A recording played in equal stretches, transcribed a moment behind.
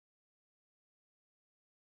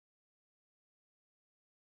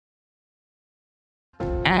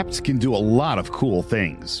Apps can do a lot of cool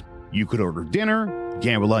things. You could order dinner,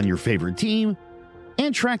 gamble on your favorite team,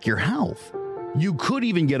 and track your health. You could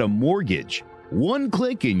even get a mortgage. One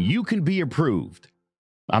click and you can be approved.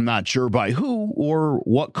 I'm not sure by who or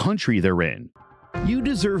what country they're in. You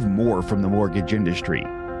deserve more from the mortgage industry.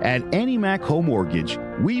 At AnnieMac Home Mortgage,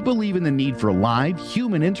 we believe in the need for live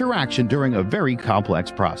human interaction during a very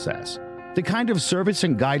complex process. The kind of service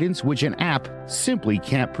and guidance which an app simply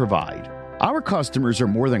can't provide. Our customers are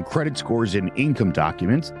more than credit scores and income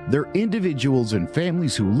documents. They're individuals and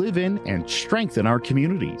families who live in and strengthen our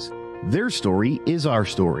communities. Their story is our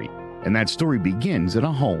story, and that story begins in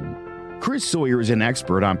a home. Chris Sawyer is an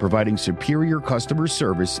expert on providing superior customer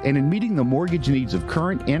service and in meeting the mortgage needs of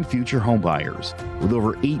current and future homebuyers. With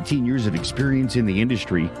over 18 years of experience in the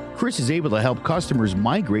industry, Chris is able to help customers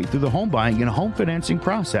migrate through the home buying and home financing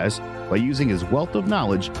process by using his wealth of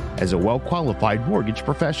knowledge as a well-qualified mortgage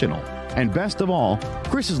professional. And best of all,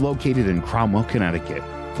 Chris is located in Cromwell, Connecticut,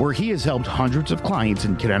 where he has helped hundreds of clients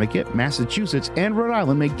in Connecticut, Massachusetts, and Rhode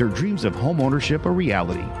Island make their dreams of homeownership a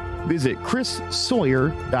reality. Visit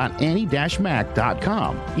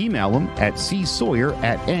chrissawyer.annie-mac.com. Email him at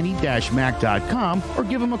csawyer@annie-mac.com or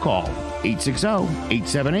give him a call,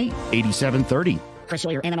 860-878-8730. Chris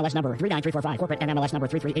Sawyer, NMLS number 39345, corporate NMLS number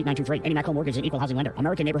 338923. AnnieMac Home Mortgage is an equal housing lender.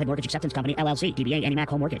 American Neighborhood Mortgage Acceptance Company, LLC. DBA AnnieMac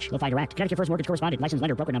Home Mortgage. Lo-Fi Direct. Connecticut First Mortgage Correspondent. License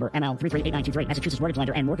lender. Broker number ML 338923. Massachusetts Mortgage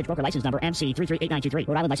Lender and Mortgage Broker License number MC 338923.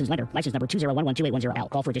 Rhode Island License Lender. License number 2011280L.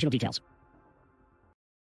 Call for additional details.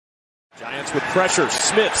 Giants with pressure.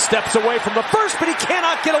 Smith steps away from the first, but he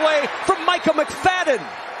cannot get away from Micah McFadden.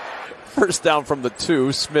 First down from the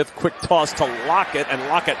 2. Smith quick toss to Lockett, and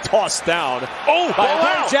Lockett tossed down.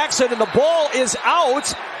 By Jackson, and the ball is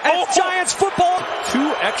out. And Giants football.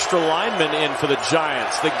 2 extra linemen in for the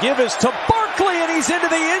Giants. The give is to Barkley, and he's into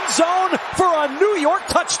the end zone for a New York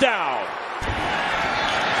touchdown.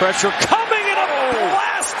 Pressure coming, and a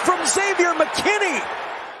blast from Xavier McKinney.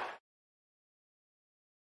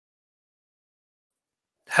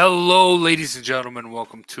 Hello, ladies and gentlemen.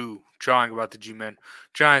 Welcome to Drawing About the G-Men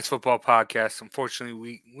Giants Football Podcast.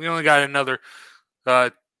 Unfortunately, we only got another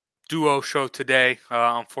duo show today.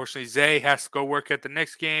 Unfortunately, Zay has to go work at the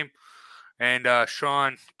next game, and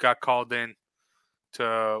Sean got called in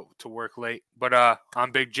to work late. But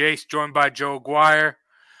I'm Big Jace, joined by Joe Aguirre.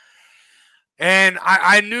 And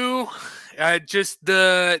I knew just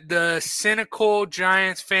the cynical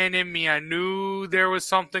Giants fan in me, I knew there was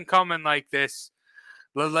something coming like this.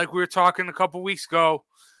 Like we were talking a couple weeks ago,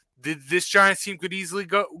 this Giants team could easily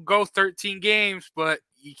go 13 games, but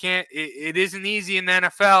you can't. It isn't easy in the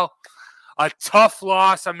NFL. A tough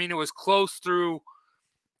loss. I mean, it was close through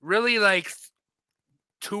really like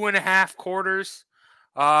 2.5 quarters,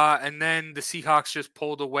 and then the Seahawks just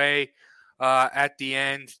pulled away at the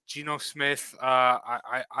end. Geno Smith,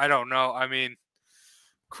 I don't know. I mean,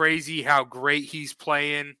 crazy how great he's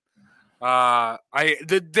playing.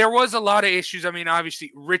 There was a lot of issues. I mean,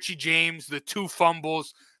 obviously Richie James, the 2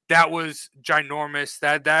 fumbles, that was ginormous.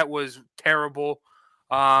 That was terrible.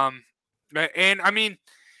 And I mean,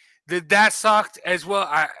 that sucked as well.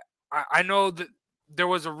 I know that there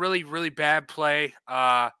was a really, really bad play.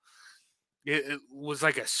 It was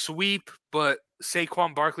like a sweep, but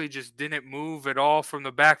Saquon Barkley just didn't move at all from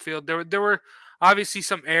the backfield. There were obviously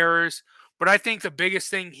some errors, but I think the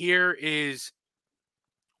biggest thing here is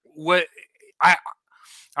what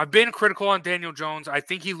I've been critical on Daniel Jones. I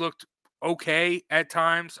think he looked okay at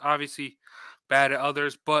times, obviously bad at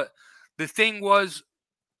others. But the thing was,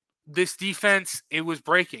 this defense, it was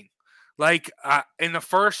breaking. Like in the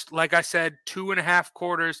first, like I said, 2.5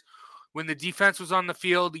 quarters, when the defense was on the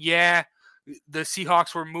field, yeah, the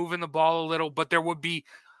Seahawks were moving the ball a little, but there would be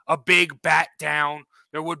a big bat down.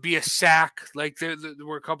 There would be a sack. Like there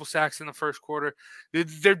were a couple sacks in the first quarter.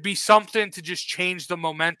 There'd be something to just change the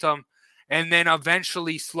momentum. And then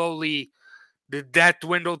eventually, slowly, that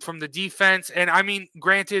dwindled from the defense. And I mean,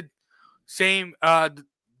 granted, Seattle's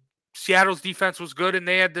defense was good, and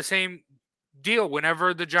they had the same deal.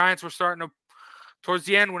 Whenever the Giants were starting to, towards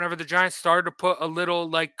the end, whenever the Giants started to put a little,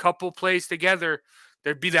 like, couple plays together,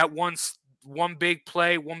 there'd be that one big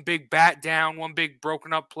play, one big bat down, one big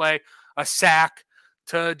broken up play, a sack,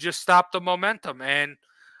 to just stop the momentum. And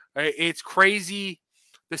it's crazy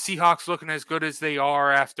the Seahawks looking as good as they are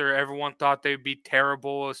after everyone thought they'd be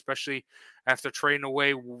terrible, especially after trading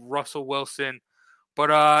away Russell Wilson.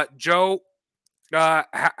 But Joe,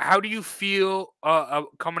 how do you feel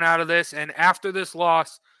coming out of this? And after this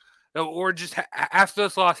loss, or just after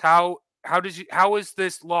this loss, how has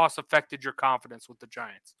this loss affected your confidence with the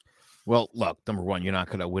Giants? Well, look, number one, you're not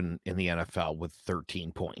going to win in the NFL with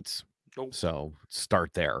 13 points. Nope. So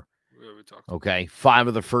start there. we talked. Okay, 5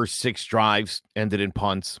 of the first 6 drives ended in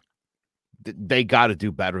punts. They got to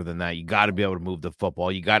do better than that. You got to be able to move the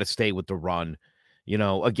football. You got to stay with the run.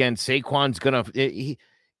 Again, Saquon's going to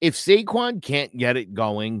 – if Saquon can't get it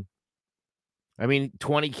going,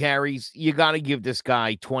 20 carries, you got to give this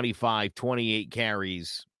guy 25, 28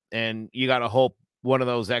 carries, and you got to hope one of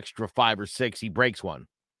those extra 5 or 6, he breaks one.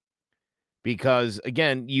 Because,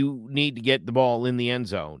 again, you need to get the ball in the end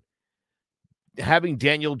zone. Having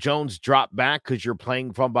Daniel Jones drop back because you're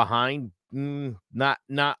playing from behind, not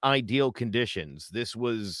ideal conditions. This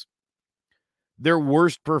was their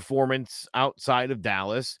worst performance outside of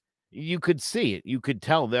Dallas. You could see it. You could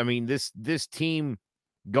tell. This team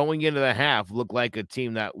going into the half looked like a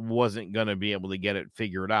team that wasn't going to be able to get it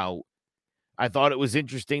figured out. I thought it was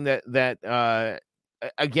interesting that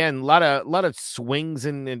again, a lot of swings to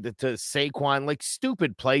Saquon, like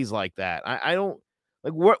stupid plays like that. I don't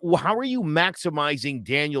like how are you maximizing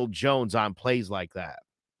Daniel Jones on plays like that?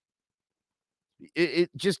 It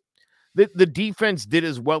just the defense did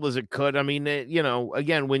as well as it could.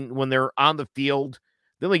 Again, when they're on the field,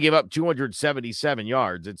 they only gave up 277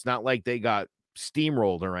 yards. It's not like they got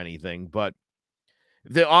steamrolled or anything, but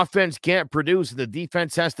the offense can't produce. The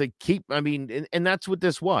defense has to keep, and that's what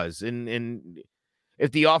this was. And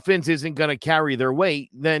if the offense isn't going to carry their weight,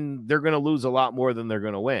 then they're going to lose a lot more than they're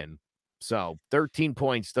going to win. So 13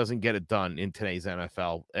 points doesn't get it done in today's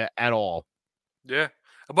NFL at all. Yeah.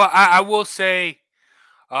 But I will say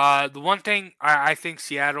the one thing I think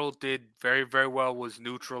Seattle did very, very well was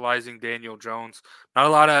neutralizing Daniel Jones. Not a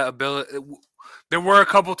lot of ability. There were a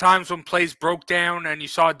couple times when plays broke down and you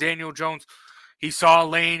saw Daniel Jones, he saw a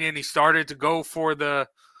lane and he started to go for the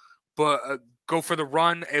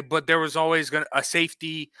run, but there was always a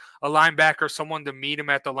safety, a linebacker, someone to meet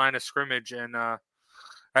him at the line of scrimmage. And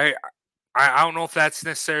I don't know if that's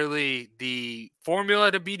necessarily the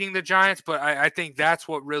formula to beating the Giants, but I think that's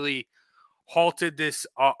what really halted this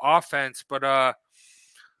offense. But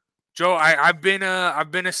Joe, I've been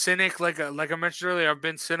a cynic, like I mentioned earlier. I've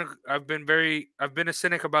been a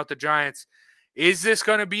cynic about the Giants. Is this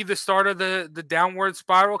going to be the start of the downward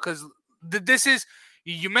spiral? Because this is,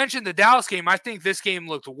 you mentioned the Dallas game. I think this game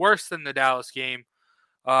looked worse than the Dallas game.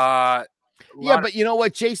 But you know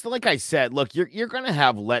what, Jason? Like I said, look, you're going to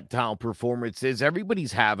have letdown performances.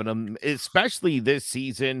 Everybody's having them, especially this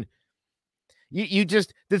season. You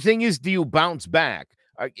just, the thing is, do you bounce back?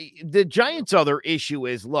 The Giants' other issue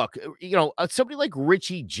is, look, somebody like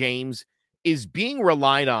Richie James is being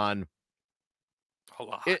relied on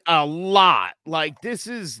a lot. Like, this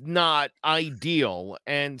is not ideal.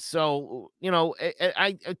 And so,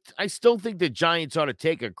 I still think the Giants ought to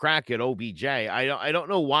take a crack at OBJ. I don't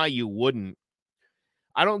know why you wouldn't.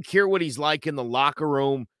 I don't care what he's like in the locker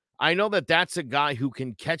room. I know that that's a guy who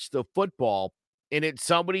can catch the football, and it's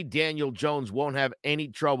somebody Daniel Jones won't have any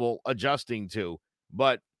trouble adjusting to.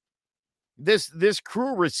 But this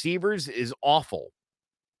crew of receivers is awful.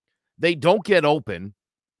 They don't get open.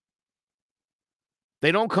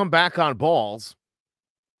 They don't come back on balls.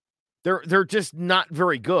 They're just not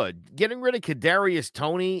very good. Getting rid of Kadarius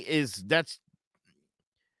Toney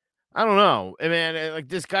I don't know. Like,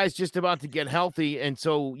 this guy's just about to get healthy, and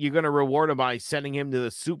so you're going to reward him by sending him to the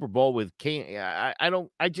Super Bowl with Kane. I don't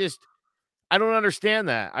understand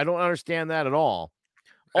that. I don't understand that at all.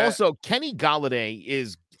 Also, Kenny Golladay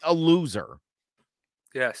is a loser.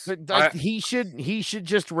 Yes. He should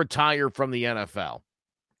just retire from the NFL.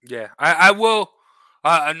 Yeah, I will.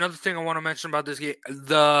 Another thing I want to mention about this game,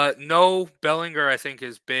 the no Bellinger, I think,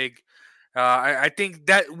 is big. I think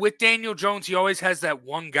that with Daniel Jones, he always has that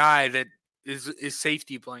one guy that is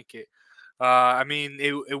safety blanket.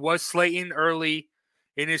 It was Slayton early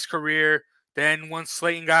in his career. Then once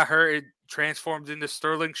Slayton got hurt, it transformed into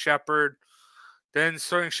Sterling Shepard. Then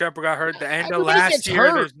Sterling Shepard got hurt at the end of last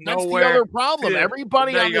year. There's nowhere. That's the other problem.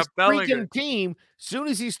 Everybody on this freaking team, as soon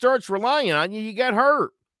as he starts relying on you, you get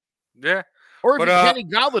hurt. Yeah. Or if you're Kenny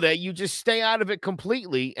Golladay, you just stay out of it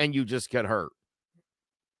completely and you just get hurt.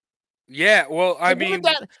 Yeah, well, I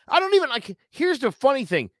don't even like. Here's the funny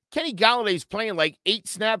thing: Kenny Galladay's playing like 8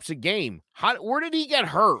 snaps a game. Where did he get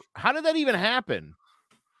hurt? How did that even happen?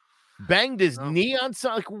 Banged his knee on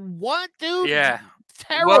something. Like, what, dude? Yeah,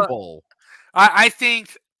 terrible. Well, I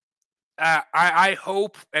think. I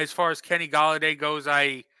hope, as far as Kenny Golladay goes,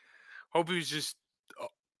 I hope he was just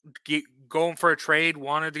going for a trade,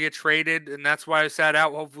 wanted to get traded, and that's why I sat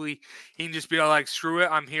out. Hopefully he can just be like, screw it,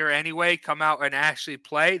 I'm here anyway, come out and actually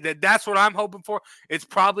play. That's what I'm hoping for. It's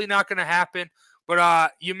probably not going to happen,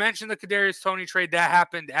 but you mentioned the Kadarius Toney trade. That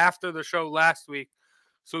happened after the show last week,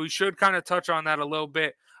 so we should kind of touch on that a little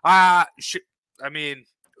bit.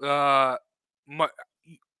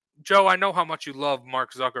 Joe, I know how much you love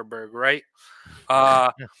Mark Zuckerberg, right?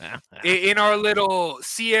 In our little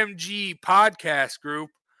CMG podcast group,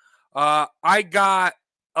 I got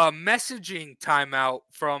a messaging timeout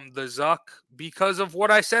from the Zuck because of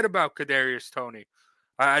what I said about Kadarius Toney.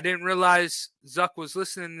 I didn't realize Zuck was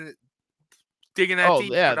listening, digging that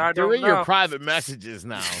deep. Yeah, but I they're don't in know. your private messages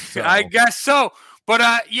now. So. I guess so. But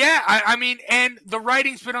I mean, and the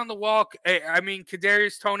writing's been on the wall. I mean,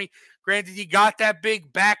 Kadarius Toney, granted, he got that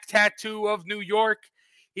big back tattoo of New York.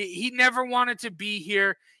 He never wanted to be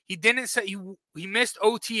here. He didn't say he missed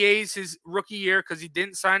OTAs his rookie year because he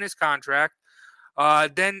didn't sign his contract.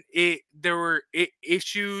 Then there were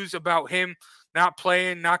issues about him not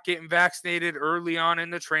playing, not getting vaccinated early on in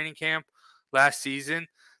the training camp last season.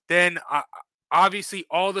 Then obviously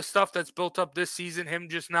all the stuff that's built up this season, him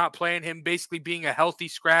just not playing, him basically being a healthy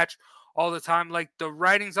scratch all the time. Like, the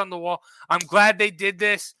writing's on the wall. I'm glad they did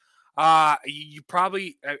this. You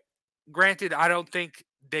probably, granted, I don't think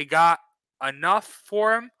they got enough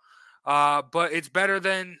for him, but it's better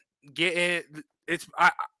than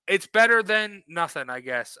it's better than nothing, I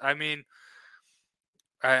guess. I mean,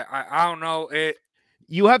 I don't know.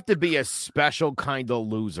 You have to be a special kind of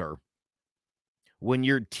loser when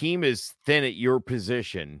your team is thin at your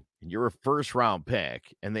position and you're a first-round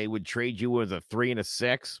pick, and they would trade you with a 3 and a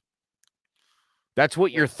 6. That's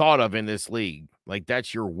what you're thought of in this league. Like,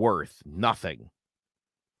 that's your worth. Nothing.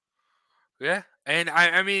 Yeah. And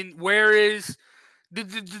I mean, where is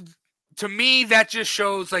to me, that just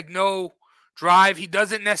shows like no drive. He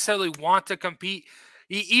doesn't necessarily want to compete.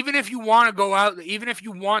 Even if you want to go out, even if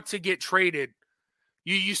you want to get traded,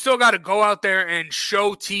 you still got to go out there and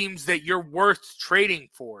show teams that you're worth trading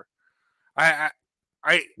for.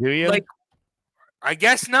 Do you? Like, I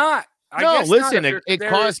guess not. Listen, it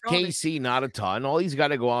cost KC not a ton. All he's got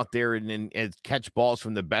to go out there and catch balls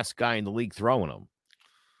from the best guy in the league throwing them.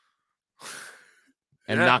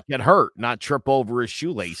 And not get hurt, not trip over his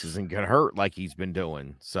shoelaces and get hurt like he's been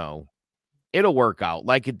doing. So it'll work out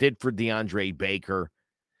like it did for DeAndre Baker,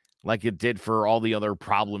 like it did for all the other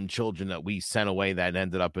problem children that we sent away that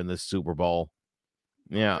ended up in the Super Bowl.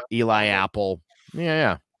 Yeah, Eli Apple.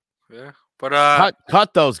 Yeah. But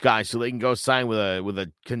cut those guys so they can go sign with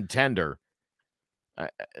a contender. I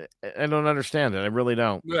don't understand it. I really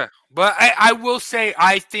don't. Yeah, but I will say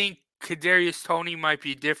I think Kadarius Toney might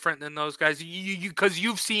be different than those guys. Because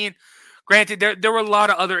you've seen, granted, there were a lot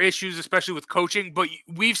of other issues, especially with coaching, but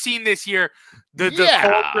we've seen this year the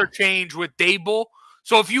culture change with Dable.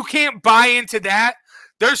 So if you can't buy into that,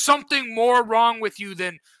 there's something more wrong with you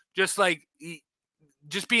than just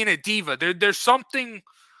being a diva. There's something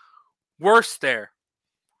worse there.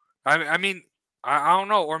 I mean, I don't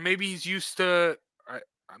know, or maybe he's used to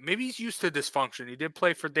dysfunction. He did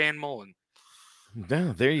play for Dan Mullen.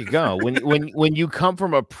 No, there you go. When you come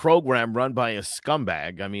from a program run by a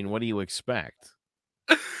scumbag, I mean, what do you expect?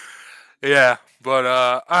 Yeah, but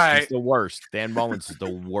all right. He's the worst. Dan Mullins is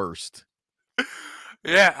the worst.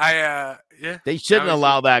 Yeah, They shouldn't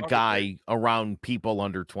allow that guy around people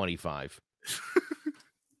under 25.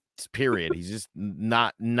 Period. He's just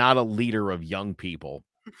not a leader of young people.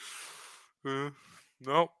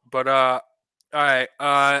 No, but all right.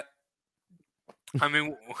 I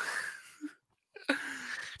mean,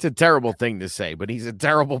 it's a terrible thing to say, but he's a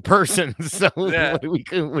terrible person. So yeah. what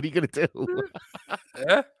are you gonna do?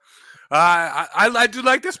 Yeah, I do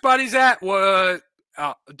like the spot he's at.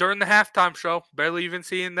 During the halftime show, barely even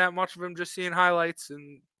seeing that much of him, just seeing highlights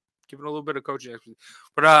and giving a little bit of coaching.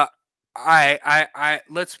 But I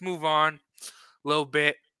let's move on a little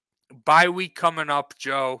bit. Bye week coming up,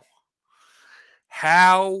 Joe.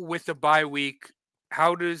 How, with the bye week,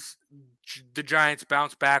 how does the Giants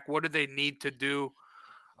bounce back? What do they need to do?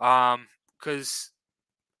 Because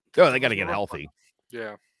they got to get healthy.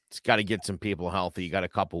 Yeah, it's got to get some people healthy. You got a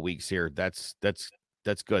couple weeks here. That's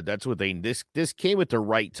good. That's what they. This came at the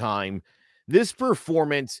right time. This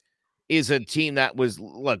performance is a team that was,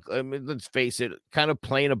 look, I mean, let's face it, kind of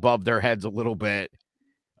playing above their heads a little bit.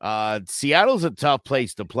 Seattle's a tough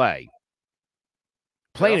place to play.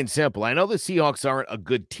 Plain and simple. I know the Seahawks aren't a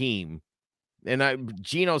good team, and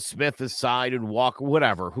Geno Smith aside and Walker,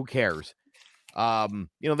 whatever, who cares?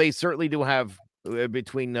 They certainly do have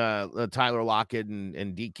between Tyler Lockett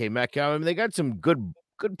and DK Metcalf. I mean, they got some good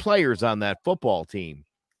players on that football team,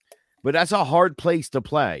 but that's a hard place to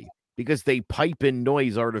play because they pipe in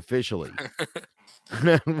noise artificially,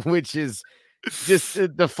 which is just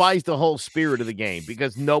defies the whole spirit of the game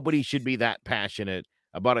because nobody should be that passionate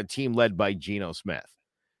about a team led by Geno Smith,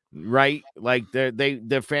 right? Like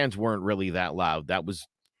their fans weren't really that loud. That was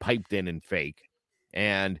piped in and fake.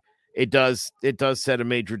 And it does set a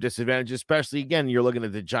major disadvantage, especially again, you're looking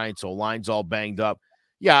at the Giants, so line's all banged up.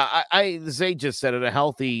 Yeah, Zay just said it, a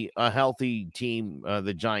healthy team,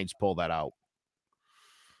 the Giants pull that out.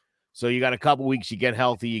 So you got a couple weeks, you get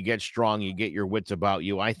healthy, you get strong, you get your wits about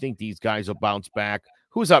you. I think these guys will bounce back.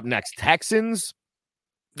 Who's up next? Texans?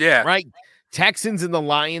 Yeah. Right? Texans and the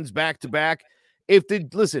Lions back to back. If you're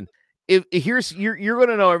going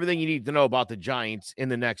to know everything you need to know about the Giants in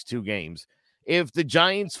the next two games. If the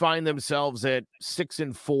Giants find themselves at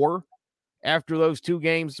 6-4 after those two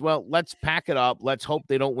games, well, let's pack it up. Let's hope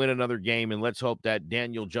they don't win another game, and let's hope that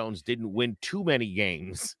Daniel Jones didn't win too many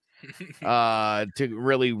games to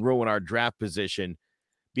really ruin our draft position.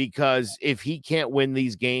 Because if he can't win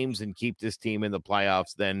these games and keep this team in the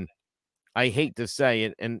playoffs, then I hate to say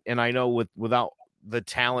it, and I know without the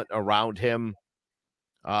talent around him,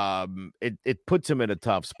 it puts him in a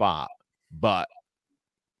tough spot. But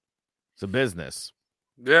it's a business.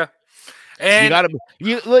 Yeah. And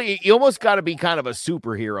you almost got to be kind of a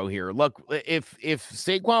superhero here. Look, if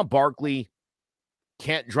Saquon Barkley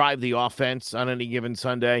can't drive the offense on any given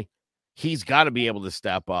Sunday, he's got to be able to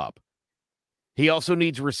step up. He also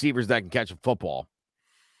needs receivers that can catch a football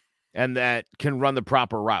and that can run the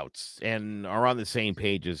proper routes and are on the same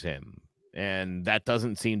page as him. And that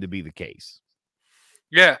doesn't seem to be the case.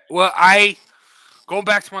 Yeah. Well, going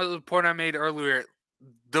back to my point I made earlier,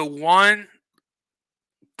 the one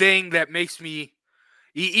thing that makes me,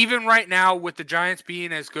 even right now with the Giants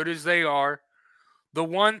being as good as they are, the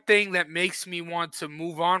one thing that makes me want to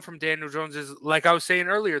move on from Daniel Jones is, like I was saying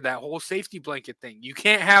earlier, that whole safety blanket thing. You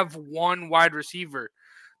can't have one wide receiver.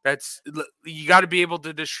 You got to be able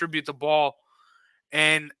to distribute the ball.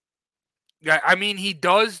 And I mean, he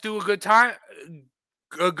does do a good job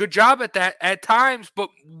at that at times, but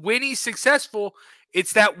when he's successful,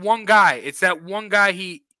 it's that one guy. It's that one guy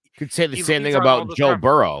You could say the same thing about Joe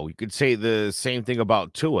Burrow. You could say the same thing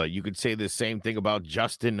about Tua. You could say the same thing about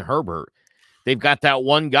Justin Herbert. They've got that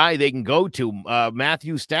one guy they can go to,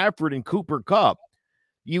 Matthew Stafford and Cooper Kupp.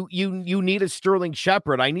 You need a Sterling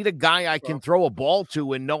Shepard. I need a guy I can throw a ball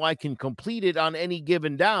to and know I can complete it on any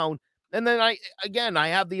given down. And then I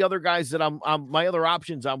have the other guys that I'm my other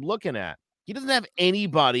options I'm looking at. He doesn't have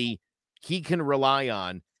anybody he can rely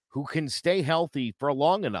on who can stay healthy for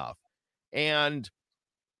long enough. And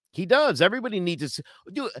he does. Everybody needs to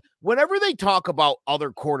do. Whenever they talk about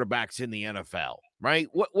other quarterbacks in the NFL, right?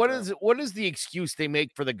 What is the excuse they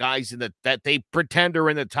make for the guys that they pretend are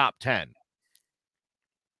in the top 10?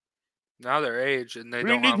 Now their age, and they we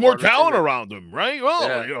don't need have more talent around them, right?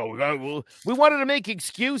 Well, yeah. We wanted to make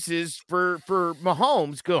excuses for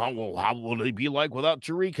Mahomes. Well, how will he be like without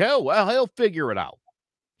Tyreek Hill? Well, he'll figure it out.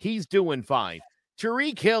 He's doing fine.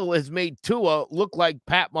 Tyreek Hill has made Tua look like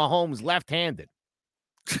Pat Mahomes left-handed.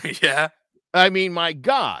 Yeah. I mean, my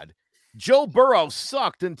God, Joe Burrow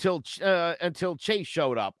sucked until Chase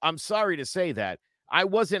showed up. I'm sorry to say that. I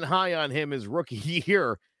wasn't high on him his rookie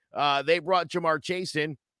year. They brought Jamar Chase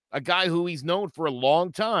in, a guy who he's known for a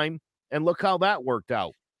long time, and look how that worked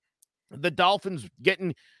out. The Dolphins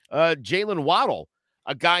getting Jalen Waddle,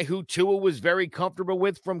 a guy who Tua was very comfortable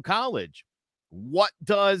with from college. What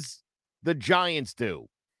does the Giants do?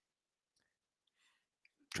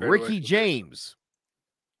 Ricky James.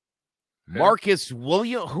 Marcus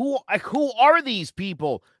Williams, who are these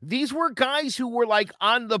people? These were guys who were like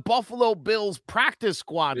on the Buffalo Bills practice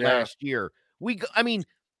squad last year.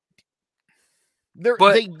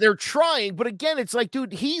 They're trying, but again, it's like,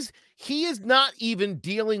 dude, he is not even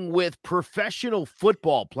dealing with professional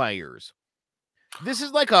football players. This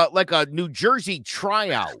is like a New Jersey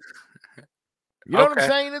tryout. You know what I'm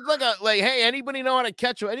saying? It's like, hey, anybody know how to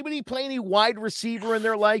catch him? Anybody play any wide receiver in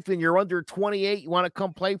their life and you're under 28, you want to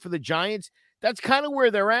come play for the Giants? That's kind of where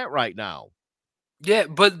they're at right now. Yeah,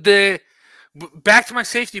 but back to my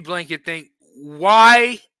safety blanket thing,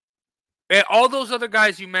 why all those other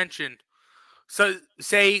guys you mentioned, so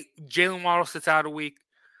say Jalen Waddle sits out a week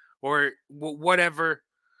or whatever,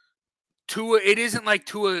 Tua, it isn't like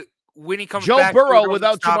Tua when he comes back. Joe Burrow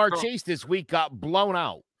without Jamar Chase this week got blown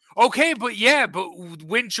out. Okay, but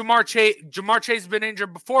when Jamar Chase has been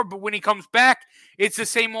injured before, but when he comes back, it's the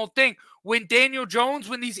same old thing. When Daniel Jones,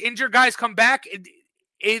 when these injured guys come back,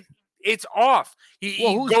 it's off. He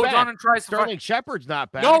goes on and tries to. Sterling Shepard's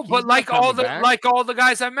not back. No, but like all the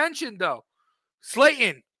guys I mentioned though,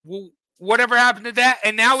 Slayton. Well, whatever happened to that?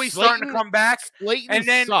 And now he's starting to come back.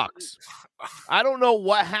 Slayton sucks. I don't know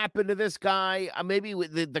what happened to this guy. Maybe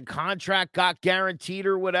the contract got guaranteed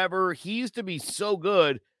or whatever. He used to be so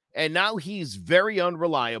good. And now he's very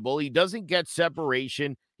unreliable. He doesn't get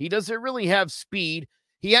separation. He doesn't really have speed.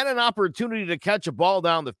 He had an opportunity to catch a ball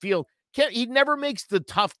down the field. He never makes the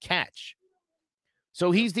tough catch.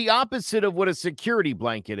 So he's the opposite of what a security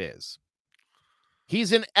blanket is.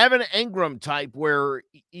 He's an Evan Engram type where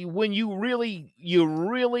when you really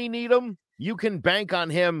need him, you can bank on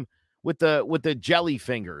him with the jelly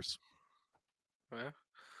fingers. Yeah.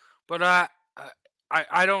 But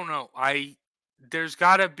I don't know. There's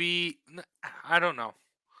got to be, I don't know.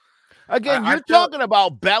 Again, you're talking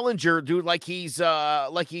about Bellinger, dude, like he's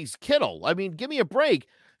Kittle. I mean, give me a break.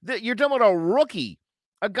 You're talking about a rookie,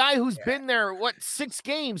 a guy who's been there 6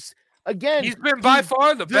 games. Again, he's been by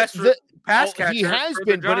far the best pass catcher. He has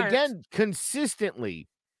been, but again, consistently,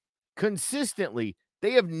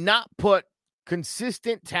 they have not put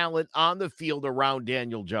consistent talent on the field around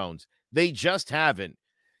Daniel Jones. They just haven't.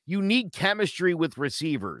 You need chemistry with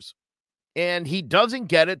receivers, and he doesn't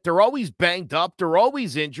get it. They're always banged up. They're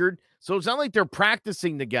always injured. So it's not like they're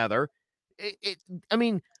practicing together. I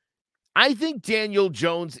mean, I think Daniel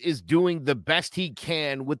Jones is doing the best he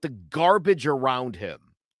can with the garbage around him.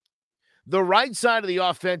 The right side of the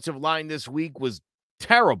offensive line this week was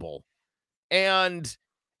terrible, and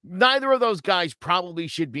neither of those guys probably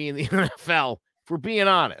should be in the NFL, if we're being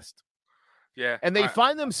honest. Yeah. And they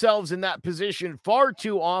find themselves in that position far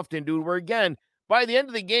too often, dude, where, again, by the end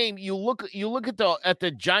of the game, you look at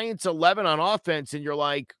the Giants 11 on offense, and you're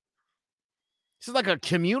like, this is like a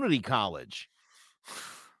community college.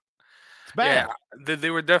 It's bad. Yeah,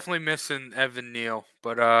 they were definitely missing Evan Neal,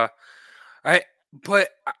 but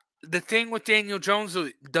the thing with Daniel Jones,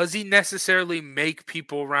 does he necessarily make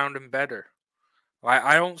people around him better?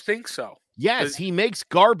 I don't think so. Yes, he makes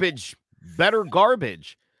better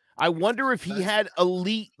garbage. I wonder if he had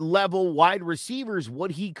elite level wide receivers,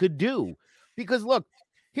 what he could do. Because look,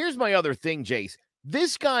 here's my other thing, Jace.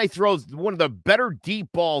 This guy throws one of the better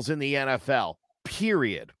deep balls in the NFL,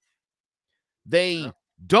 period. They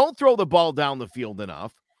don't throw the ball down the field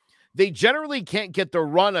enough. They generally can't get the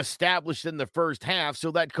run established in the first half,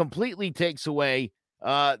 so that completely takes away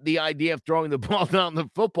the idea of throwing the ball down the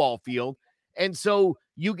football field. And so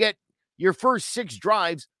you get your first 6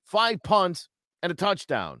 drives, 5 punts, and a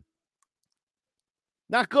touchdown.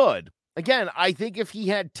 Not good. Again, I think if he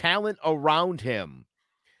had talent around him,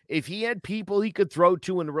 if he had people he could throw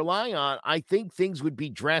to and rely on, I think things would be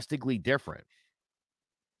drastically different.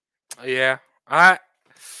 Yeah. I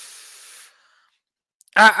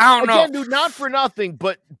don't know. Again, dude, not for nothing,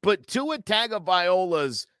 but Tua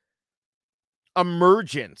Tagovailoa's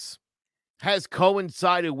emergence has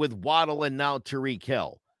coincided with Waddle and now Tyreek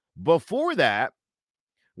Hill. Before that,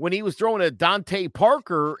 when he was throwing at Dante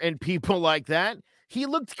Parker and people like that, he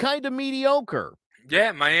looked kind of mediocre.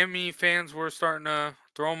 Yeah, Miami fans were starting to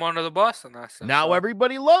throw him under the bus and that stuff. Now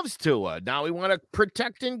everybody loves Tua. Now we want to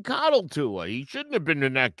protect and coddle Tua. He shouldn't have been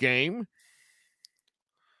in that game.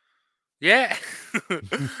 Yeah,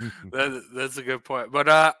 that's a good point.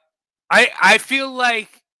 But I feel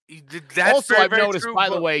like that's also very, I've very noticed, true, by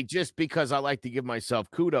the way, just because I like to give myself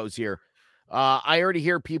kudos here, I already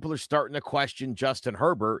hear people are starting to question Justin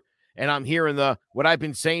Herbert, and I'm hearing what I've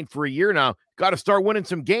been saying for a year now. Got to start winning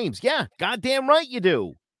some games. Yeah, goddamn right you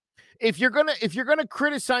do. If you're gonna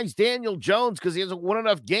criticize Daniel Jones because he hasn't won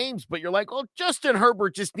enough games, but you're like, oh, Justin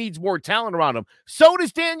Herbert just needs more talent around him. So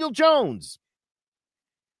does Daniel Jones.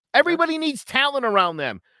 Everybody needs talent around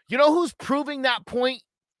them. You know who's proving that point?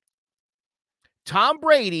 Tom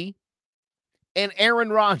Brady and Aaron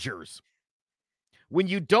Rodgers. When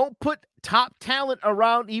you don't put top talent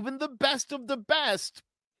around even the best of the best,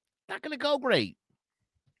 not going to go great.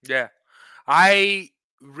 Yeah. I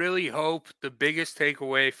really hope the biggest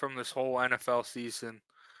takeaway from this whole NFL season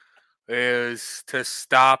is to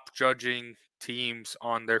stop judging teams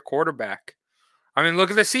on their quarterback. I mean, look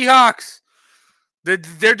at the Seahawks.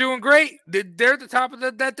 They're doing great. They're at the top of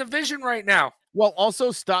that division right now. Well,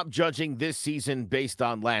 also stop judging this season based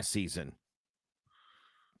on last season.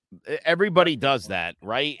 Everybody does that,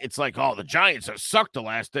 right? It's like, oh, the Giants have sucked the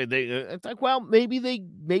last day. It's like, well, maybe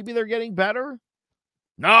they're getting better.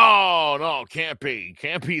 No, can't be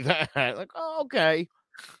that. Like, oh, okay.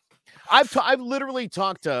 I've literally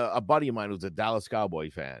talked to a buddy of mine who's a Dallas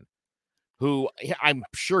Cowboy fan, who I'm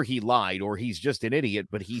sure he lied or he's just an idiot,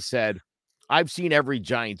 but he said, I've seen every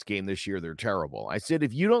Giants game this year. They're terrible. I said,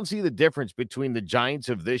 if you don't see the difference between the Giants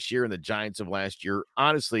of this year and the Giants of last year,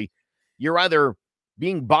 honestly, you're either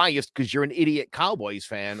being biased because you're an idiot Cowboys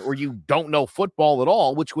fan or you don't know football at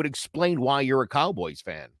all, which would explain why you're a Cowboys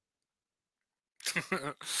fan.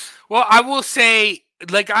 Well, I will say,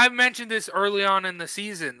 like I mentioned this early on in the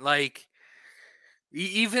season, like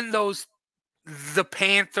even the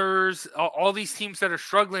Panthers, all these teams that are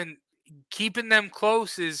struggling, keeping them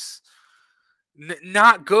close is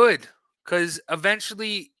not good because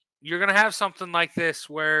eventually you're going to have something like this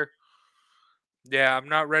where, yeah, I'm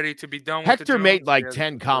not ready to be done with Hector the made Jones.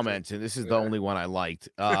 10 comments, and this is the only one I liked.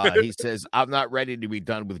 He says, I'm not ready to be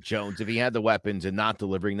done with Jones. If he had the weapons and not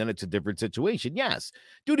delivering, then it's a different situation. Yes.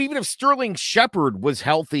 Dude, even if Sterling Shepard was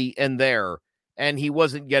healthy and there and he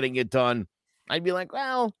wasn't getting it done, I'd be like,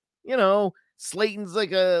 well, Slayton's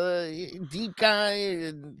like a deep guy,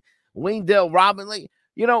 and Wayndale Robin,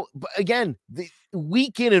 but again, the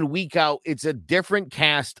week in and week out, it's a different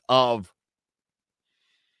cast of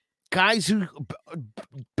guys who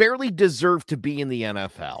barely deserve to be in the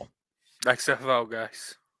NFL. XFL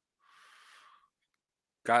guys.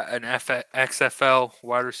 Got an XFL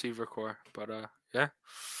wide receiver core. But, yeah.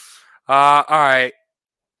 All right.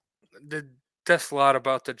 That's a lot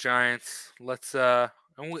about the Giants. Let's,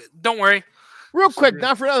 don't worry. Real quick,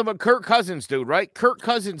 not for nothing, but Kirk Cousins, dude, right? Kirk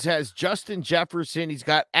Cousins has Justin Jefferson. He's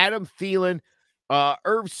got Adam Thielen,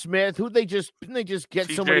 Irv Smith. Who they just get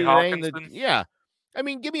somebody Hawkinson. Yeah. I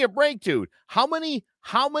mean, give me a break, dude. How many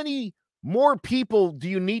more people do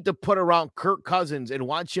you need to put around Kirk Cousins and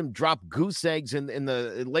watch him drop goose eggs in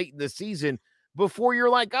the late in the season before you're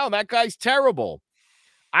like, oh, that guy's terrible?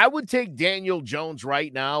 I would take Daniel Jones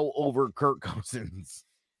right now over Kirk Cousins.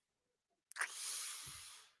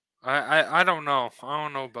 I don't know. I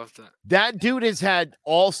don't know about that. That dude has had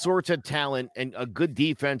all sorts of talent and a good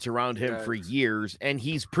defense around him for years, and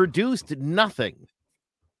he's produced nothing.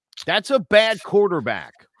 That's a bad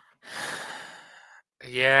quarterback.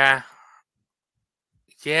 Yeah.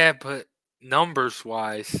 Yeah, but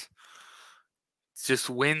numbers-wise,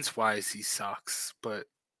 just wins-wise, he sucks. But,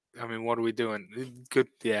 I mean, what are we doing? Good,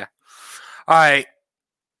 yeah. All right.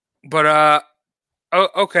 But,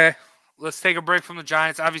 okay. Let's take a break from the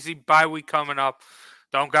Giants. Obviously, bye week coming up.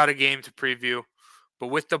 Don't got a game to preview. But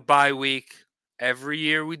with the bye week, every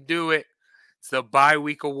year we do it. It's the bye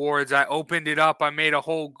week awards. I opened it up. I made a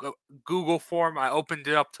whole Google form. I opened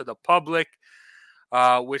it up to the public,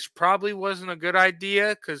 which probably wasn't a good idea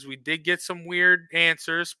because we did get some weird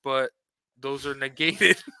answers, but those are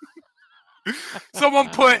negated. Someone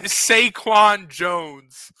put Saquon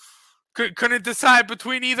Jones. Couldn't decide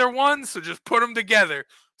between either one, so just put them together.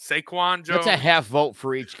 Saquon Jones. That's a half vote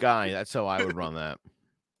for each guy. That's how I would run that.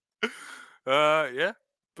 Yeah.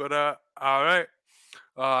 But all right.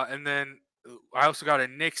 And then I also got a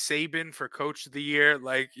Nick Saban for Coach of the Year.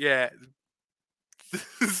 Like, yeah.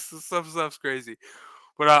 Some stuff's crazy.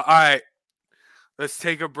 But all right. Let's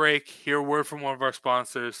take a break, hear a word from one of our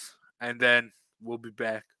sponsors, and then we'll be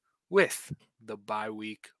back with the bye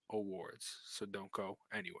week awards. So don't go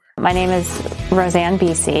anywhere. My name is Roseanne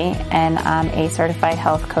BC, and I'm a certified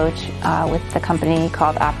health coach with the company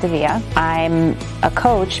called Optavia. I'm a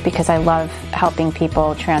coach because I love helping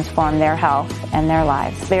people transform their health and their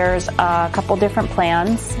lives. There's a couple different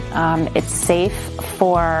plans. It's safe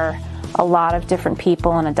for a lot of different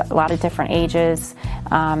people and a lot of different ages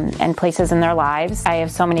and places in their lives. I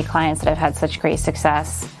have so many clients that have had such great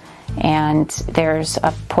success, and there's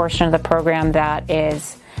a portion of the program that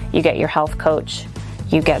is you get your health coach,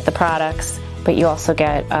 you get the products, but you also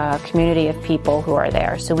get a community of people who are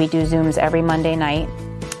there. So we do Zooms every Monday night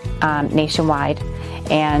nationwide,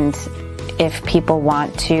 and if people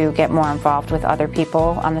want to get more involved with other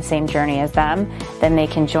people on the same journey as them, then they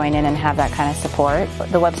can join in and have that kind of support.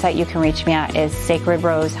 The website you can reach me at is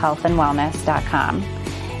sacredrosehealthandwellness.com,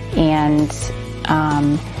 and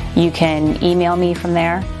you can email me from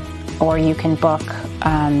there, or you can book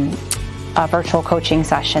a virtual coaching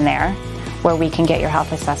session there where we can get your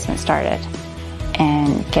health assessment started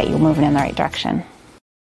and get you moving in the right direction.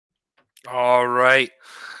 All right,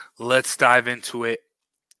 let's dive into it.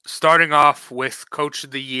 Starting off with Coach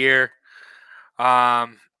of the Year. I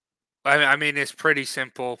mean, it's pretty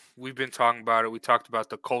simple. We've been talking about it. We talked about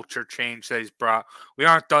the culture change that he's brought. We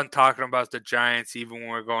aren't done talking about the Giants, even when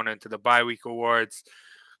we're going into the bye week awards.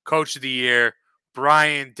 Coach of the Year,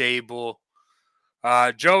 Brian Daboll.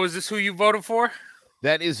 Joe, is this who you voted for?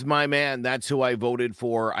 That is my man. That's who I voted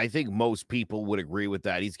for. I think most people would agree with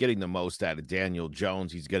that. He's getting the most out of Daniel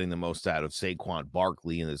Jones. He's getting the most out of Saquon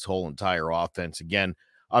Barkley and this whole entire offense. Again,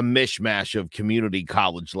 a mishmash of community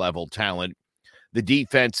college level talent. The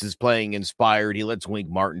defense is playing inspired. He lets Wink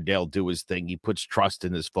Martindale do his thing. He puts trust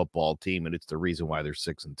in this football team, and it's the reason why they're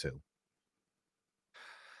 6-2.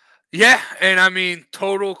 Yeah, and I mean,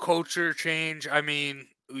 total culture change. I mean,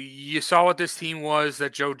 you saw what this team was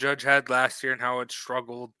that Joe Judge had last year and how it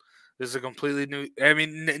struggled. This is a completely new, I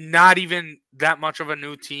mean, not even that much of a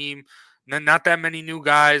new team, not that many new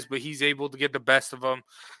guys, but he's able to get the best of them.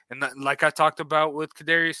 And like I talked about with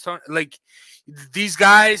Kadarius Toney, like these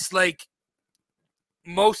guys, like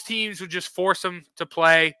most teams would just force them to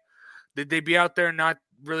play. They'd be out there not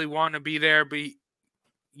really want to be there. But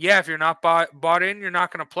yeah, if you're not bought in, you're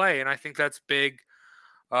not going to play. And I think that's big,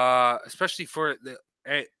 especially for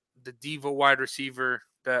the diva wide receiver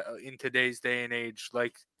that in today's day and age,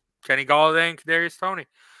 like Kenny Golladay and Kadarius Toney.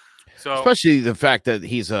 So especially the fact that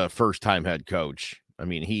he's a first-time head coach. I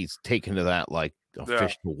mean, he's taken to that like a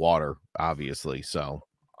fish to water, obviously. So,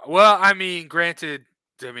 well, I mean, granted,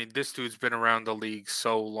 I mean, this dude's been around the league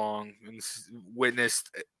so long and witnessed.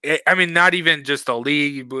 I mean, not even just the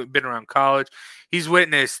league, he's been around college. He's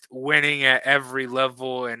witnessed winning at every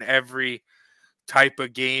level and every type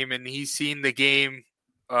of game, and he's seen the game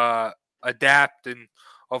adapt and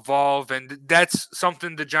evolve. And that's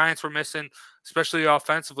something the Giants were missing, especially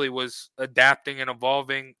offensively, was adapting and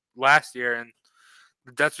evolving last year. And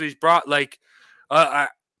that's what he's brought. Like, I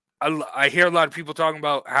hear a lot of people talking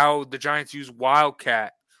about how the Giants use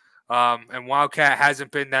Wildcat, and Wildcat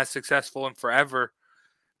hasn't been that successful in forever.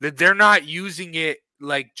 That they're not using it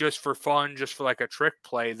like just for fun, just for like a trick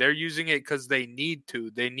play. They're using it because they need to.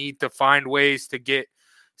 They need to find ways to get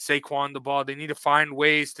Saquon the ball. They need to find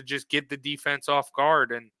ways to just get the defense off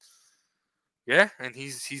guard. And yeah, and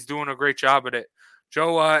he's doing a great job at it.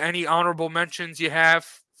 Joe, any honorable mentions you have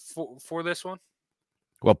for this one?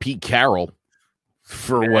 Well, Pete Carroll,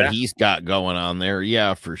 for what he's got going on there.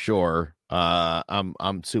 Yeah, for sure.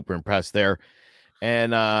 I'm super impressed there.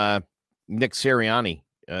 And Nick Sirianni,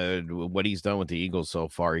 what he's done with the Eagles so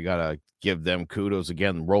far, you got to give them kudos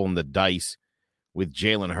again. Rolling the dice with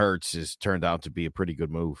Jalen Hurts has turned out to be a pretty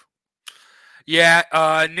good move. Yeah,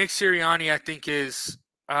 Nick Sirianni, I think is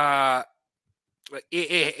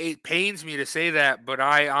it pains me to say that, but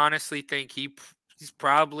I honestly think he's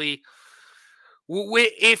probably,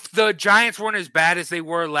 if the Giants weren't as bad as they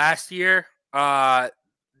were last year, I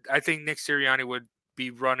think Nick Sirianni would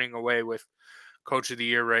be running away with Coach of the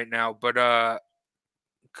Year right now. But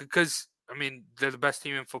because I mean, they're the best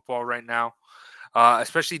team in football right now.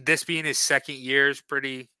 Especially this being his second year is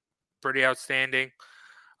pretty outstanding.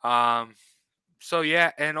 So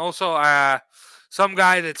yeah, and also some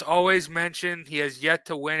guy that's always mentioned, he has yet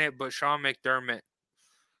to win it, but Sean McDermott.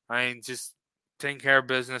 I mean, just taking care of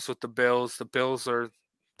business with the Bills. The Bills are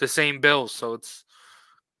the same Bills, so it's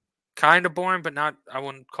kind of boring, but not. I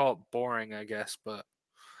wouldn't call it boring, I guess. But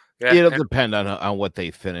yeah, it'll depend on what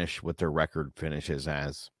they finish, what their record finishes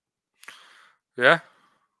as. Yeah.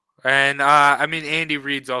 And, I mean, Andy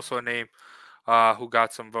Reid's also a name who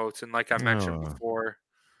got some votes. And like I mentioned before,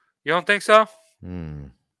 you don't think so?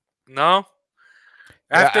 No?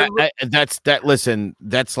 Listen,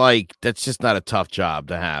 that's just not a tough job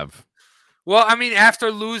to have. Well, I mean,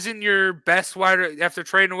 after losing after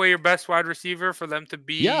trading away your best wide receiver for them to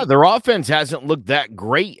be. Yeah, their offense hasn't looked that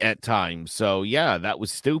great at times. So, yeah, that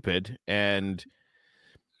was stupid. And,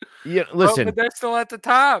 yeah, listen. But they're still at the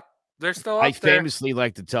top. They're still up there. I famously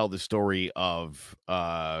like to tell the story of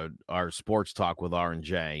our sports talk with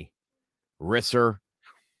R&J, Risser,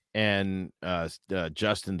 and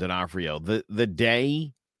Justin D'Onofrio. The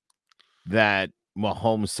day that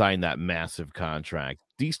Mahomes signed that massive contract,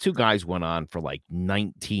 these two guys went on for like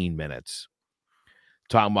 19 minutes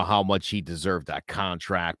talking about how much he deserved that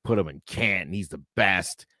contract, put him in Canton, he's the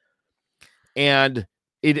best. And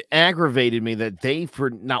it aggravated me that they,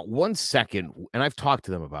 for not 1 second, and I've talked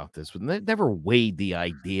to them about this, but they never weighed the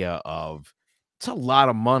idea of, it's a lot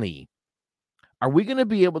of money. Are we going to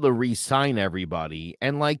be able to re-sign everybody?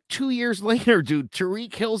 And like 2 years later, dude,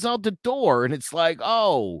 Tyreek Hill's out the door, and it's like,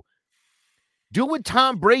 oh, do what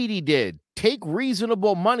Tom Brady did. Take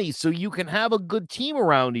reasonable money so you can have a good team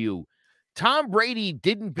around you. Tom Brady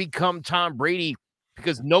didn't become Tom Brady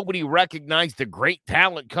because nobody recognized the great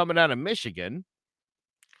talent coming out of Michigan.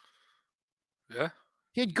 Yeah.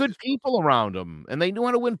 He had good people around him, and they knew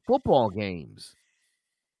how to win football games.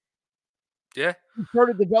 Yeah. He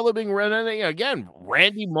started developing, again,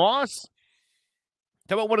 Randy Moss.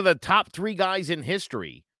 Talk about one of the top 3 guys in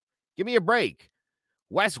history. Give me a break.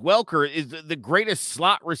 Wes Welker is the greatest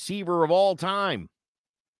slot receiver of all time.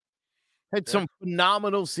 Had some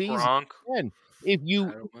phenomenal seasons. Again, if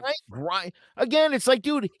you again, it's like,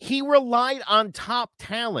 dude, he relied on top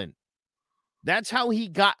talent. That's how he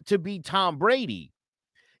got to be Tom Brady.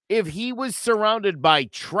 If he was surrounded by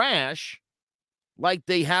trash like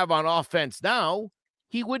they have on offense now,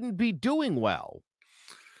 he wouldn't be doing well.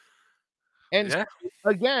 And so,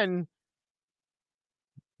 again,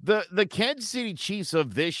 the Kansas City Chiefs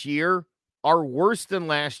of this year are worse than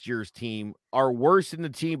last year's team, are worse than the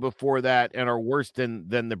team before that, and are worse than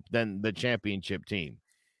the championship team.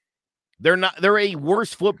 They're a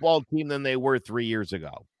worse football team than they were 3 years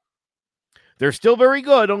ago. They're still very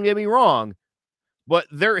good, don't get me wrong, But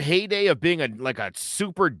their heyday of being a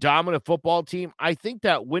super dominant football team, I think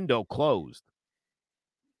that window closed.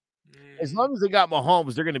 As long as they got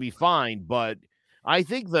Mahomes, they're going to be fine. But I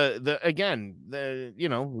think look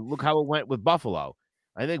how it went with Buffalo.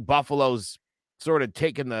 I think Buffalo's sort of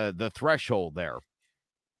taken the threshold there.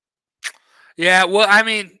 Yeah, well, I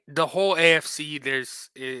mean, the whole AFC,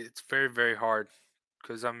 it's very, very hard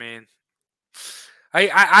because I mean,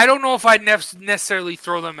 I don't know if I'd necessarily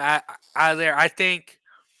throw them out of there. I think,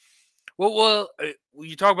 well,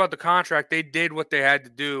 you talk about the contract, they did what they had to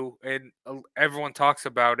do, and everyone talks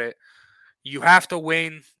about it. You have to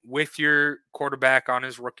win with your quarterback on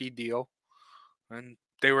his rookie deal, and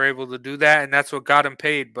they were able to do that, and that's what got him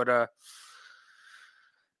paid. But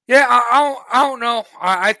yeah, I don't know.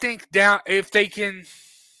 I think if they can,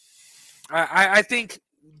 I think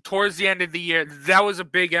towards the end of the year, that was a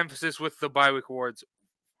big emphasis with the bye week awards.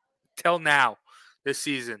 Till now, this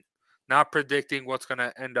season, not predicting what's going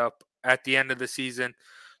to end up at the end of the season.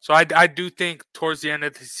 So I do think towards the end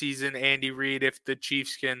of the season, Andy Reid, if the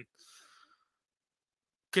Chiefs can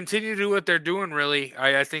continue to do what they're doing, really,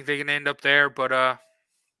 I think they can end up there. But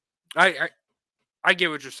I get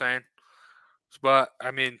what you're saying. But,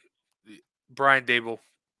 I mean, Brian Daboll,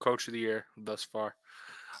 Coach of the Year thus far.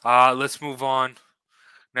 Let's move on.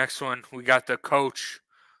 Next one, we got the coach.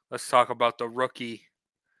 Let's talk about the Rookie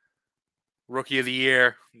of the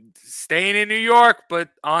Year. Staying in New York, but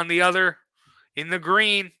in the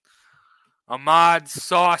green, Ahmad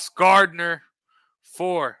Sauce Gardner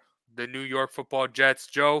for the New York Football Jets.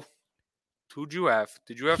 Joe, who'd you have?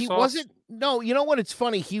 Did you have Sauce? No, you know what? It's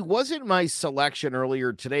funny. He wasn't my selection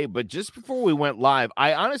earlier today, but just before we went live,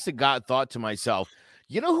 I honestly thought to myself,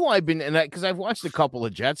 you know who I've been in that because I've watched a couple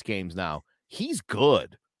of Jets games now. He's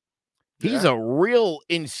good. He's a real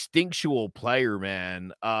instinctual player,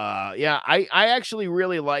 man. I actually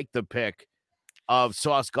really like the pick of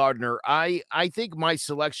Sauce Gardner. I think my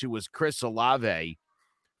selection was Chris Olave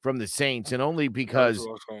from the Saints, and only because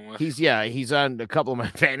he's on a couple of my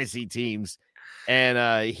fantasy teams,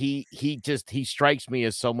 and he strikes me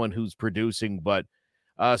as someone who's producing. But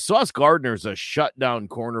Sauce Gardner's a shutdown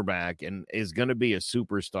cornerback and is going to be a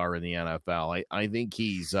superstar in the NFL. I think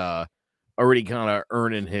he's already kind of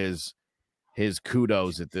earning his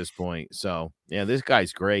kudos at this point. So yeah, this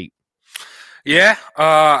guy's great. Yeah,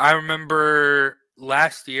 I remember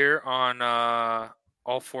last year on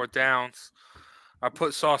All Four Downs, I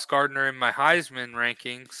put Sauce Gardner in my Heisman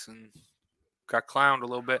rankings and got clowned a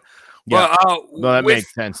little bit. Yeah, that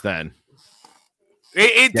makes sense then.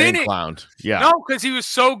 It didn't clowned. Yeah, no, because he was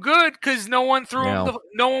so good. Because no one threw him.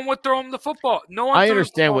 No one would throw him the football. No one. I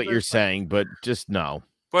understand what you're saying, but just no.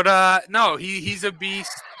 But no, he's a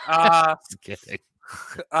beast. Just kidding.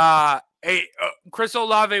 Chris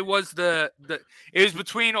Olave was it was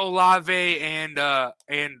between Olave and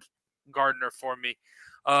Gardner for me.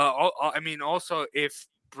 I mean, also if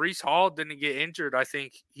Breece Hall didn't get injured, I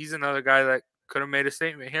think he's another guy that could have made a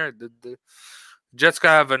statement here. The Jets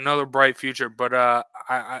gotta have another bright future. But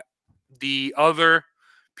the other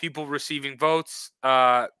people receiving votes,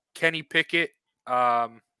 Kenny Pickett,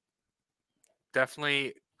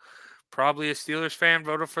 definitely. Probably a Steelers fan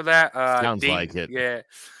voted for that. Sounds like it. Yeah.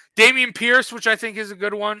 Dameon Pierce, which I think is a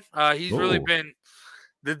good one. He's really been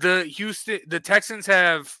the Texans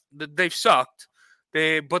they've sucked.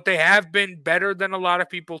 But they have been better than a lot of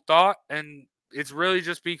people thought, and it's really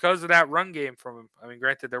just because of that run game from him. I mean,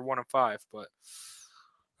 granted they're 1-5, but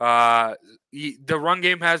the run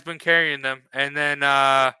game has been carrying them. And then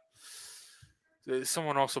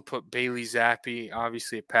someone also put Bailey Zappi,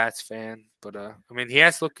 obviously a Pats fan, but I mean he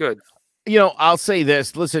has looked good. You know, I'll say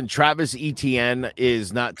this. Listen, Travis Etienne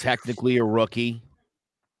is not technically a rookie,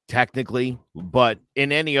 but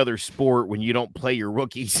in any other sport, when you don't play your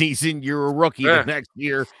rookie season, you're a rookie the next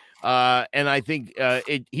year. And I think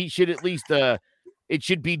he should at least it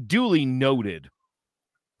should be duly noted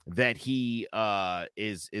that he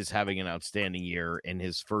is having an outstanding year in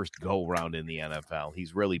his first go round in the NFL.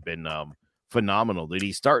 He's really been phenomenal. That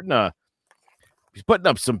he's putting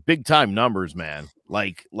up some big time numbers, man.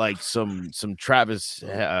 Like some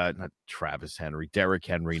Derrick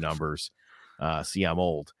Henry numbers. See, I'm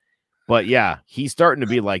old, but yeah, he's starting to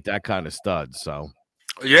be like that kind of stud. So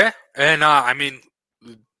yeah, and I mean,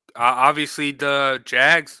 obviously the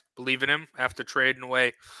Jags believe in him after trading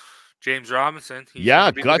away James Robinson.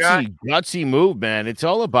 Gutsy move, man. It's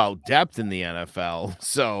all about depth in the NFL.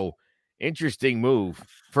 So interesting move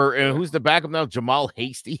for who's the backup now? Jamal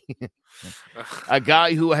Hasty. A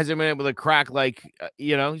guy who hasn't been able to crack,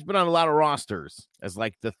 he's been on a lot of rosters as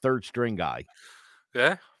like the third string guy.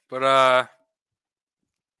 Yeah, but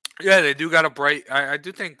yeah, they do got a bright. I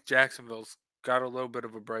do think Jacksonville's got a little bit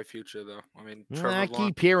of a bright future, though. I mean, I Trevor Lawrence.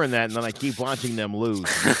 keep hearing that, and then I keep watching them lose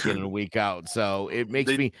week in and week out. So it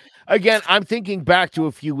makes me, again, I'm thinking back to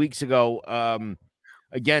a few weeks ago.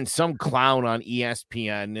 Again, some clown on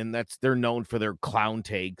ESPN, and they're known for their clown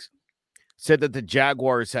takes, said that the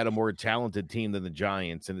Jaguars had a more talented team than the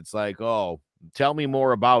Giants. And it's like, oh, tell me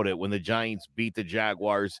more about it when the Giants beat the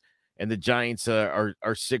Jaguars and the Giants are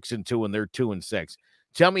 6-2 and they're 2-6.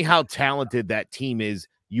 Tell me how talented that team is,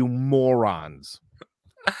 you morons.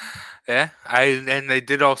 Yeah, and they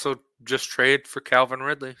did also just trade for Calvin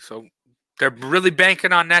Ridley. So they're really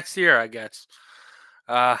banking on next year, I guess.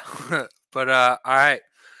 But all right,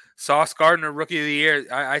 Sauce Gardner, Rookie of the Year.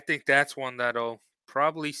 I think that's one that'll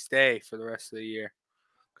probably stay for the rest of the year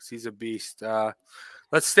because he's a beast.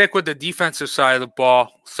 Let's stick with the defensive side of the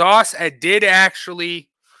ball. Sauce did actually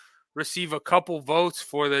receive a couple votes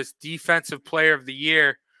for this Defensive Player of the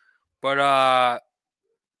Year, but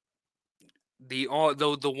the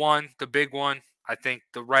big one, I think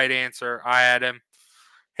the right answer. I had him.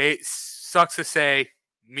 Hey, sucks to say,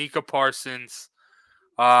 Micah Parsons.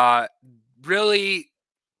 Really,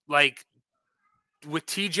 like, with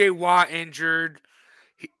TJ Watt injured,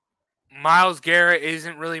 Myles Garrett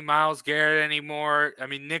isn't really Myles Garrett anymore. I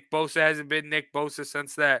mean, Nick Bosa hasn't been Nick Bosa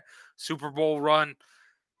since that Super Bowl run.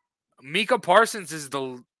 Micah Parsons is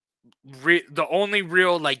the only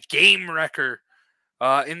real, like, game wrecker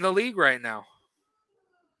in the league right now.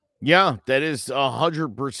 Yeah, that is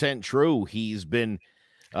 100% true. He's been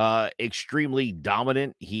extremely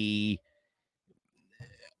dominant.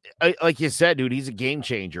 Like you said, dude, he's a game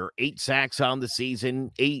changer. 8 sacks on the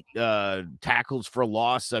season, 8 tackles for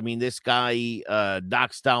loss. I mean, this guy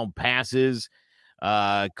knocks down passes,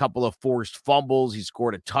 a couple of forced fumbles. He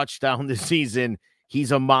scored a touchdown this season.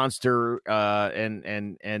 He's a monster.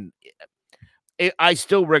 And I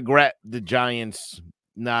still regret the Giants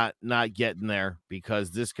not getting there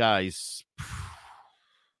because this guy's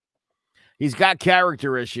he's got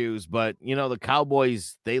character issues, but you know, the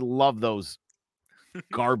Cowboys, they love those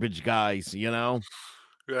garbage guys, you know.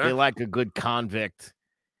 Yeah. They like a good convict.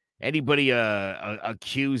 Anybody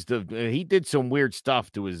accused of he did some weird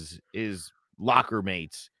stuff to his locker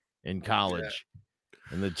mates in college.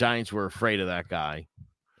 Yeah. And the Giants were afraid of that guy.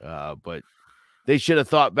 But they should have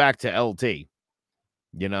thought back to LT.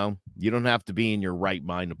 You know, you don't have to be in your right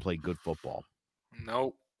mind to play good football.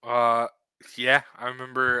 Nope. Yeah, I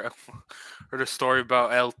remember heard a story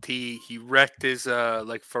about LT. He wrecked his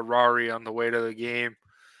Ferrari on the way to the game,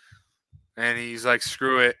 and he's like,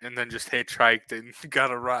 "Screw it," and then just hitchhiked and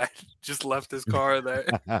got a ride. Just left his car there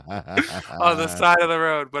on the side of the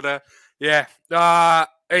road. But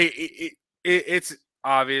it's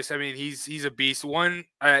obvious. I mean, he's a beast. One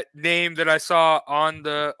name that I saw on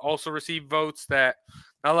the also received votes that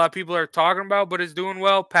not a lot of people are talking about, but is doing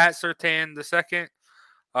well. Pat Surtain II.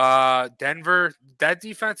 Denver, that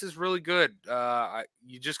defense is really good.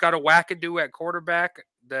 You just got to wackadoo at quarterback,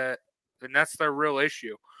 and that's their real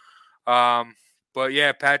issue. But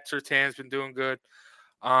yeah, Pat Surtain's been doing good.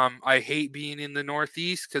 I hate being in the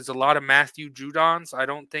Northeast because a lot of Matthew Judons. I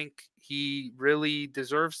don't think he really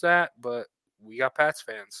deserves that, but we got Pats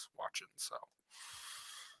fans watching, so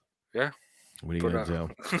yeah. What are you gonna do?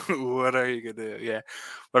 What are you gonna do? Yeah,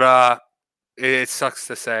 but it sucks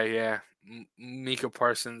to say, yeah. Micah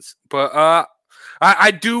Parsons, but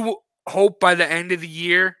I do hope by the end of the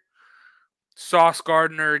year Sauce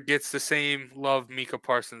Gardner gets the same love Micah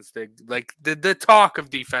Parsons did, like the talk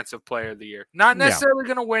of Defensive Player of the Year. Not necessarily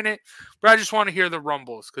going to win it, but I just want to hear the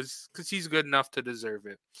rumbles because he's good enough to deserve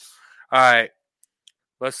it. All right,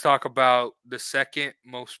 let's talk about the second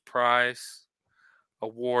most prize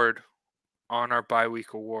award on our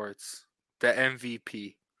bye-week awards, the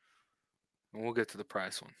MVP, and we'll get to the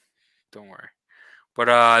prize one. Don't worry.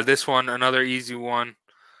 But this one, another easy one.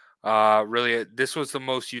 Really, this was the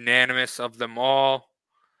most unanimous of them all.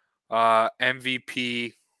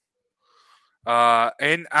 MVP.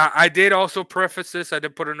 And I did also preface this. I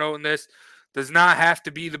did put a note in this. Does not have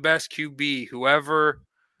to be the best QB. Whoever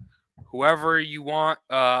you want.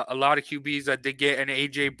 A lot of QBs. I did get an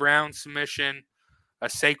A.J. Brown submission, a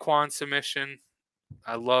Saquon submission.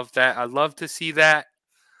 I love that. I love to see that.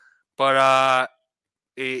 But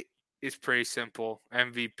it's pretty simple.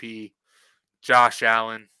 MVP, Josh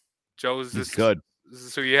Allen. He's good.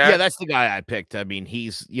 So yeah, that's the guy I picked. I mean,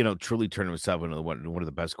 he's truly turned himself into one of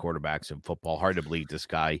the best quarterbacks in football. Hard to believe this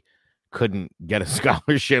guy couldn't get a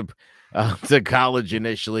scholarship to college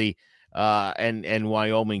initially, and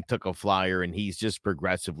Wyoming took a flyer, and he's just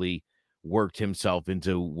progressively worked himself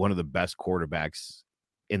into one of the best quarterbacks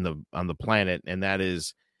on the planet, and that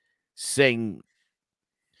is saying.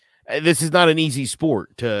 this is not an easy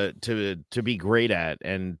sport to be great at,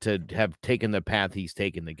 and to have taken the path he's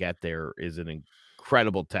taken to get there is an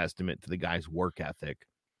incredible testament to the guy's work ethic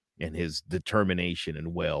and his determination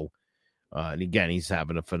and will. And again, he's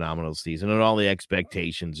having a phenomenal season, and all the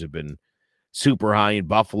expectations have been super high in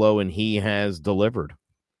Buffalo, and he has delivered.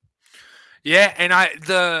 Yeah, and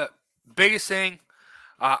the biggest thing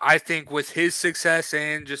I think with his success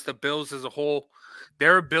and just the Bills as a whole,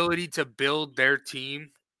 their ability to build their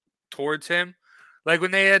team towards him. Like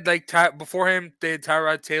when they had before him, they had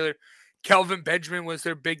Tyrod Taylor. Kelvin Benjamin was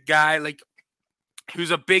their big guy. Like he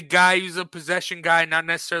was a big guy. He was a possession guy, not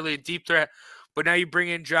necessarily a deep threat. But now you bring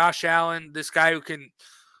in Josh Allen, this guy who can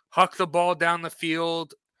huck the ball down the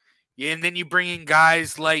field. And then you bring in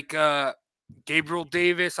guys like Gabriel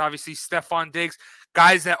Davis, obviously Stephon Diggs,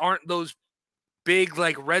 guys that aren't those big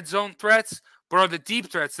like red zone threats, but are the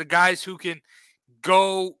deep threats, the guys who can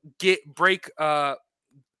go get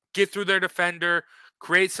through their defender,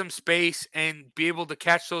 create some space, and be able to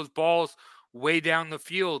catch those balls way down the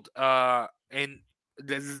field. And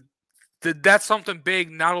that's something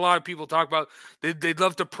big. Not a lot of people talk about. They'd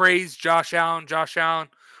love to praise Josh Allen,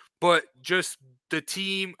 but just the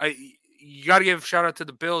team. You got to give a shout out to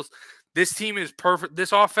the Bills. This team is perfect.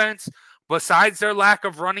 This offense, besides their lack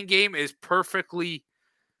of running game, is perfectly.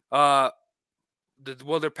 Their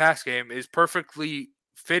pass game is perfectly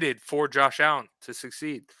fitted for Josh Allen to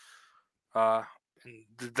succeed. And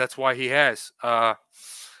that's why he has.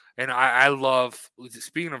 And I love,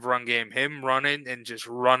 speaking of run game, him running and just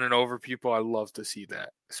running over people. I love to see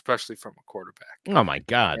that, especially from a quarterback. Oh my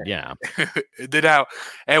God, yeah.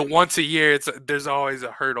 And once a year, there's always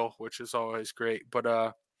a hurdle, which is always great.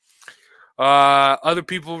 But other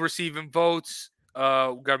people receiving votes. We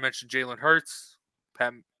got to mention Jalen Hurts,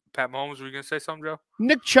 Pat Mahomes. Were you gonna say something, Joe?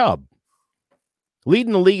 Nick Chubb,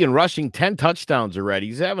 leading the league in rushing, 10 touchdowns already.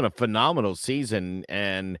 He's having a phenomenal season,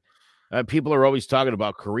 and people are always talking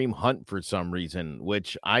about Kareem Hunt for some reason,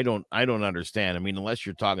 which I don't understand. I mean, unless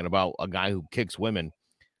you're talking about a guy who kicks women,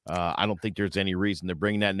 I don't think there's any reason to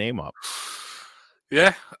bring that name up.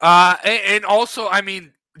 Yeah, and also, I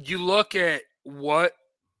mean, you look at what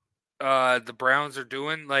the Browns are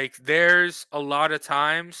doing. Like, there's a lot of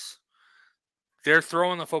times they're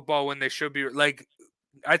throwing the football when they should be. Like,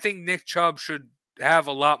 I think Nick Chubb should have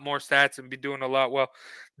a lot more stats and be doing a lot well.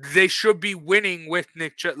 They should be winning with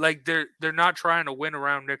Nick Chubb. Like, they're not trying to win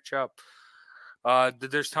around Nick Chubb.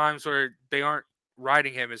 There's times where they aren't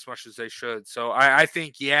riding him as much as they should. So I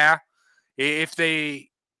think, yeah, if they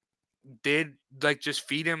did just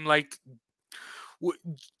feed him,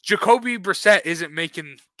 Jacoby Brissett isn't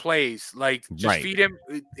making plays. Just feed him.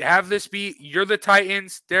 Have this be, you're the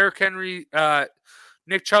Titans. Derrick Henry,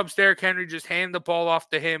 Nick Chubb's Derrick Henry. Just hand the ball off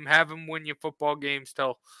to him. Have him win your football games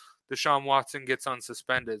till Deshaun Watson gets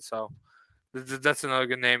unsuspended. So that's another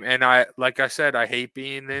good name. And like I said, I hate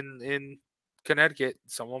being in Connecticut.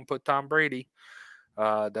 Someone put Tom Brady.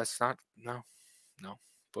 That's not no.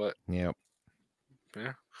 But yeah.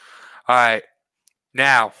 All right.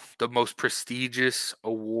 Now, the most prestigious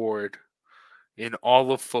award in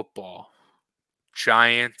all of football,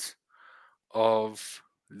 Giant of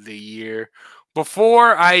the Year.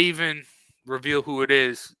 Before I even reveal who it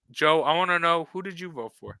is, Joe, I want to know, who did you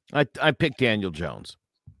vote for? I picked Daniel Jones.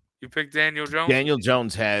 You picked Daniel Jones? Daniel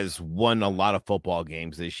Jones has won a lot of football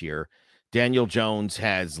games this year. Daniel Jones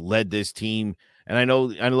has led this team. And I know,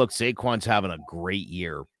 look, Saquon's having a great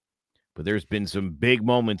year. But there's been some big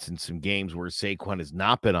moments in some games where Saquon has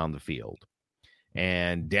not been on the field.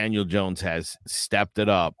 And Daniel Jones has stepped it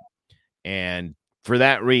up. And for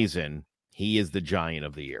that reason, he is the Giant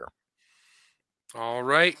of the Year. All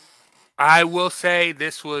right. I will say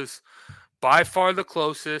this was by far the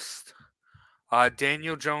closest.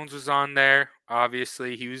 Daniel Jones was on there.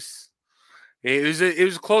 Obviously, it was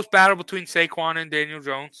a close battle between Saquon and Daniel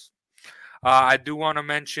Jones. I do want to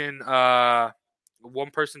mention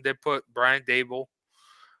one person did put Brian Dable.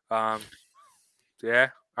 Yeah.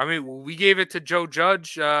 I mean, we gave it to Joe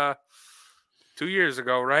Judge 2 years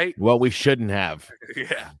ago, right? Well, we shouldn't have.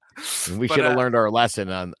 Yeah. We should have learned our lesson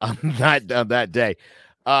on that day.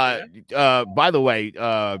 By the way,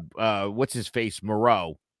 what's his face?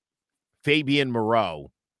 Fabian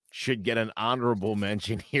Moreau should get an honorable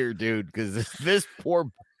mention here, dude, because this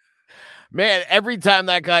poor man, every time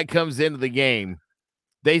that guy comes into the game,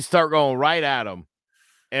 they start going right at him.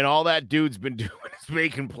 And all that dude's been doing is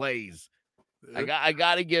making plays. I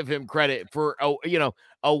got to give him credit for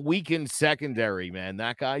a weakened secondary, man.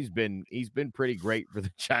 That guy's been pretty great for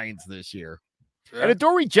the Giants this year. Yeah. And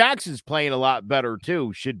Adoree Jackson's playing a lot better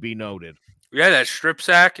too, should be noted. Yeah, that strip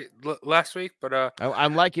sack last week, but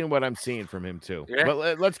I'm liking what I'm seeing from him too. Yeah.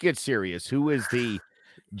 But let's get serious. Who is the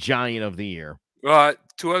Giant of the year?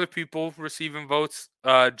 Two other people receiving votes.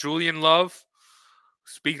 Julian Love.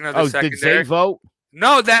 Speaking of the Oh, did secondary, Zay vote?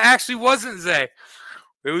 no, that actually wasn't Zay.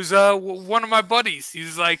 It was one of my buddies.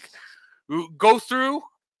 He's like, go through,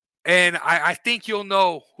 and I think you'll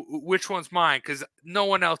know which one's mine because no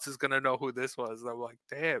one else is gonna know who this was. I'm like,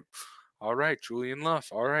 damn. All right, Julian Love.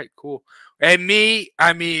 All right, cool. And me,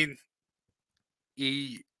 I mean,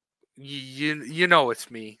 you know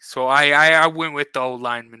it's me. So I went with the old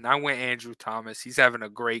lineman. I went Andrew Thomas. He's having a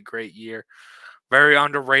great year. Very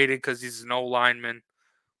underrated because he's an old lineman,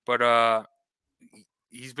 but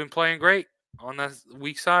he's been playing great on the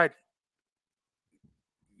weak side.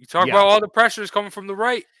 You talk about all the pressures coming from the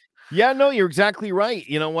right. Yeah, no, you're exactly right.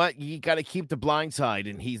 You know what? You got to keep the blind side,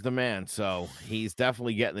 and he's the man. So he's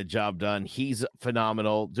definitely getting the job done. He's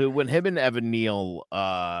phenomenal, dude. When him and Evan Neal,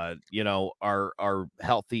 are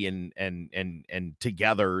healthy and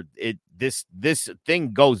together, this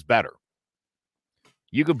thing goes better.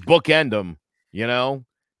 You could bookend them.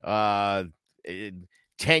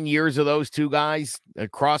 10 years of those two guys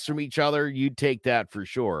across from each other, you'd take that for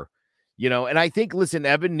sure. And I think, listen,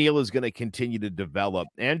 Evan Neal is going to continue to develop.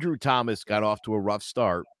 Andrew Thomas got off to a rough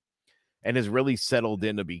start and has really settled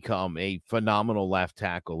in to become a phenomenal left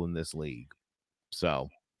tackle in this league. So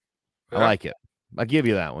I like it. I'll give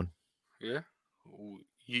you that one. Yeah.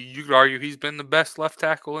 You could argue he's been the best left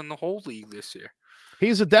tackle in the whole league this year.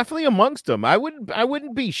 He's definitely amongst them. I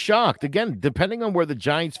wouldn't be shocked. Again, depending on where the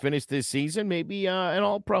Giants finish this season, maybe an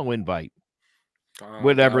all-pro invite.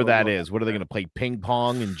 Whatever that is. What are they going to play ping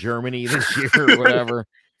pong in Germany this year or whatever?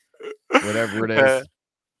 Whatever it is.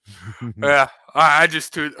 Yeah. I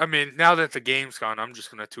just I mean, now that the game's gone, I'm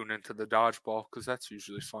just going to tune into the dodgeball because that's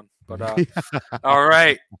usually fun. But all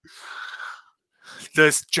right.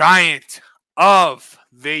 This Giant of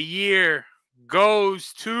the year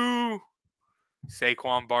goes to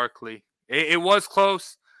Saquon Barkley. It was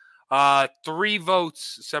close. 3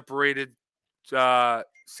 votes separated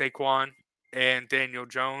Saquon and Daniel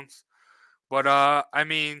Jones. But, I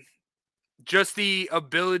mean, just the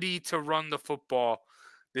ability to run the football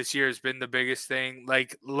this year has been the biggest thing.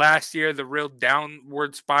 Like last year, the real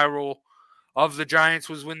downward spiral of the Giants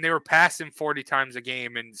was when they were passing 40 times a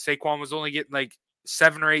game and Saquon was only getting like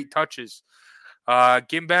 7 or 8 touches.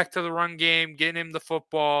 Getting back to the run game, getting him the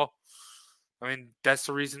football. I mean, that's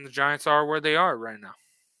the reason the Giants are where they are right now.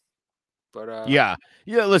 But yeah.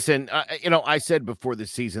 Listen, I said before the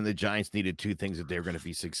season the Giants needed 2 things if they were going to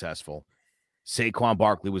be successful. Saquon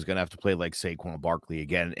Barkley was going to have to play like Saquon Barkley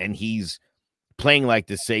again, and he's playing like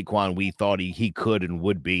the Saquon we thought he could and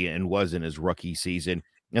would be and was in his rookie season.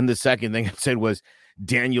 And the second thing I said was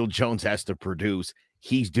Daniel Jones has to produce.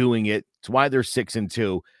 He's doing it. It's why they're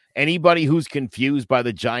 6-2. Anybody who's confused by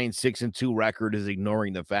the Giants 6-2 record is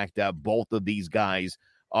ignoring the fact that both of these guys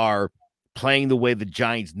are playing the way the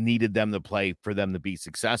Giants needed them to play for them to be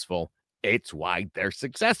successful. It's why they're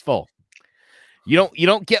successful. You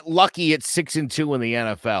don't get lucky at 6-2 in the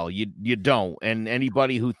NFL. You don't. And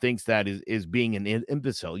anybody who thinks that is being an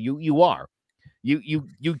imbecile. You are.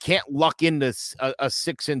 You can't luck into a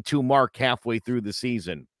 6-2 mark halfway through the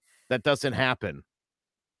season. That doesn't happen.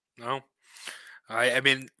 No. I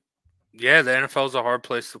mean, yeah, the NFL is a hard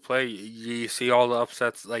place to play. You see all the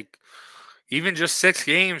upsets, like even just 6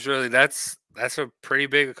 games, really. That's a pretty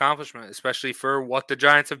big accomplishment, especially for what the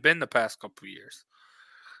Giants have been the past couple of years.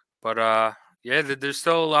 But yeah, there's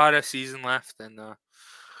still a lot of season left. And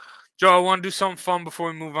Joe, I want to do something fun before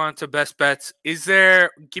we move on to best bets.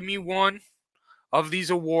 Give me one of these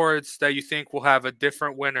awards that you think will have a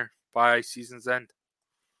different winner by season's end.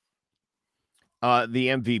 The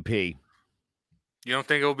MVP. You don't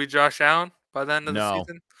think it will be Josh Allen by the end of the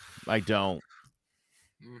season? No, I don't.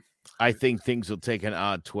 I think things will take an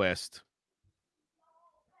odd twist.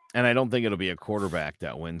 And I don't think it'll be a quarterback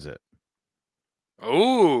that wins it.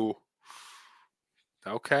 Oh,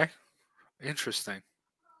 okay. Interesting.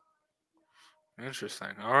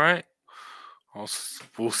 All right.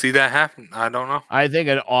 We'll see that happen. I don't know. I think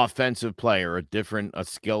an offensive player, a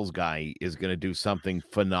skills guy, is going to do something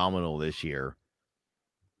phenomenal this year.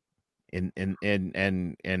 And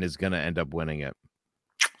is going to end up winning it.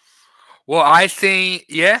 Well, I think,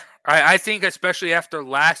 I think especially after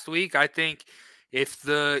last week, I think if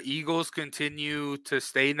the Eagles continue to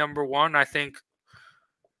stay number 1, I think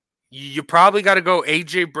you probably got to go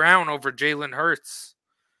A.J. Brown over Jalen Hurts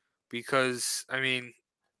because, I mean,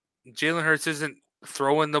 Jalen Hurts isn't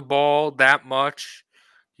throwing the ball that much.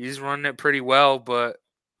 He's running it pretty well, but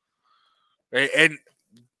 – and,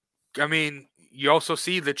 I mean – you also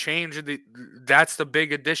see the change. That's the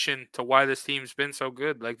big addition to why this team's been so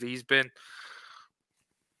good. Like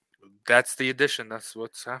that's the addition. That's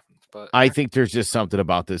what's happened. But I think there's just something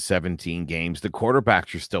about this 17 games. The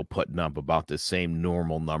quarterbacks are still putting up about the same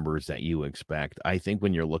normal numbers that you expect. I think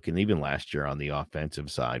when you're looking, even last year on the offensive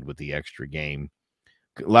side with the extra game,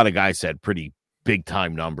 a lot of guys had pretty big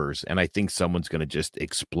time numbers, and I think someone's going to just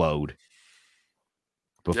explode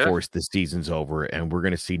before the season's over, and we're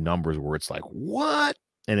going to see numbers where it's like, what?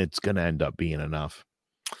 And it's going to end up being enough.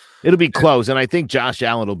 It'll be close, and I think Josh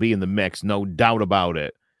Allen will be in the mix, no doubt about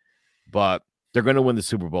it. But they're going to win the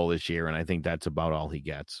Super Bowl this year, and I think that's about all he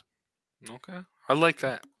gets. Okay. I like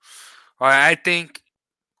that. I think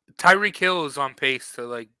Tyreek Hill is on pace to,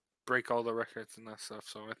 like, break all the records and that stuff,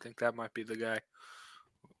 so I think that might be the guy.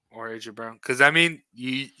 Or AJ Brown. Because, I mean,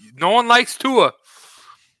 no one likes Tua.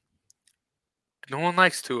 No one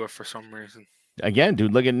likes Tua for some reason. Again,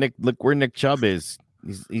 dude, look where Nick Chubb is.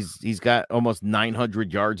 He's got almost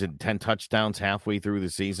 900 yards and 10 touchdowns halfway through the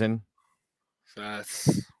season.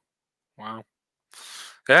 That's wow.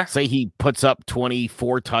 Yeah. Say he puts up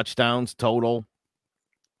 24 touchdowns total.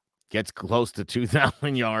 Gets close to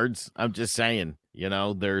 2,000 yards. I'm just saying,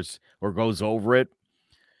 or goes over it.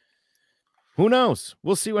 Who knows?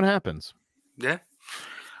 We'll see what happens. Yeah.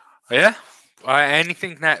 Yeah.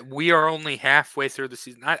 Anything that we are only halfway through the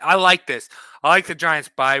season. I like this. I like the Giants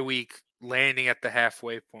bye week landing at the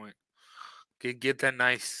halfway point. Get that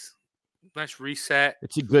nice reset.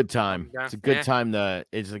 It's a good time. It's a good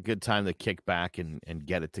time to kick back and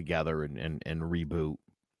get it together and reboot.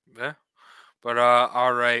 Yeah. But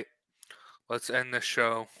all right. Let's end the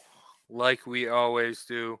show like we always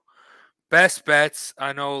do. Best bets.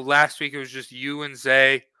 I know last week it was just you and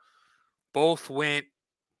Zay. Both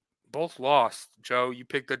lost. Joe, you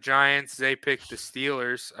picked the Giants. Zay picked the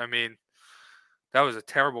Steelers. I mean, that was a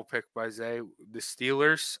terrible pick by Zay. The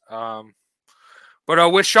Steelers. But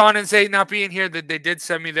with Sean and Zay not being here, they did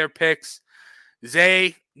send me their picks.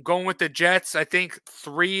 Zay going with the Jets. I think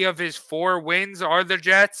 3 of his 4 wins are the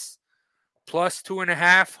Jets. Plus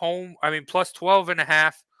 2.5 home. I mean, plus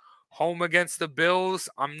 12.5 home against the Bills.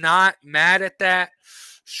 I'm not mad at that.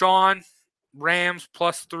 Sean, Rams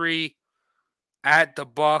plus 3 at the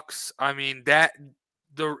Bucks. I mean, that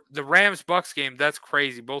the Rams Bucks game, that's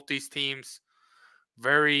crazy. Both these teams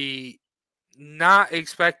very not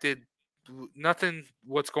expected. Nothing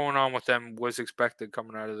what's going on with them was expected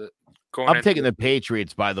coming out of it. I'm taking the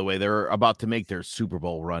Patriots, by the way. They're about to make their Super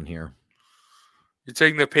Bowl run here. You're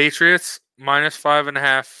taking the Patriots minus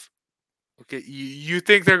 5.5. Okay, you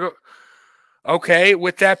think they're okay?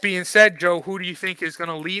 With that being said, Joe, who do you think is going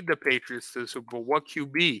to lead the Patriots to the Super Bowl? What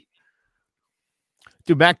QB?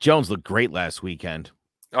 Dude, Mac Jones looked great last weekend.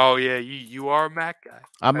 Oh yeah, you are a Mac guy.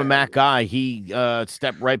 I'm a Mac guy. He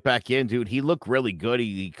stepped right back in, dude. He looked really good.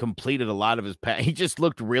 He completed a lot of his pass. He just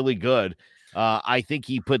looked really good. I think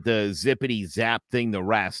he put the zippity zap thing to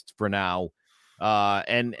rest for now.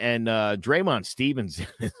 And Draymond Stevens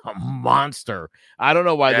is a monster. I don't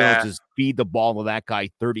know why they don't just feed the ball to that guy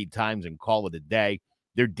 30 times and call it a day.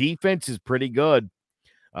 Their defense is pretty good.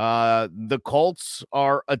 The Colts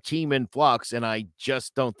are a team in flux, and I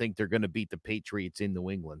just don't think they're going to beat the Patriots in New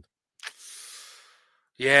England.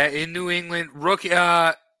 Yeah, in New England, rookie.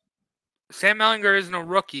 Sam Ehlinger isn't a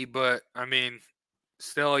rookie, but I mean,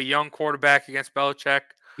 still a young quarterback against Belichick.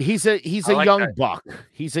 He's a young buck.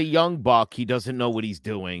 He's a young buck. He doesn't know what he's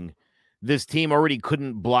doing. This team already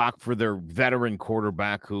couldn't block for their veteran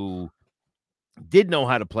quarterback who did know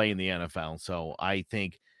how to play in the NFL. So I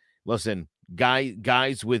think, listen,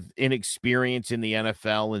 guys with inexperience in the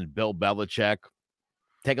NFL and Bill Belichick,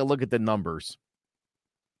 take a look at the numbers.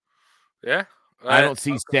 Yeah. I don't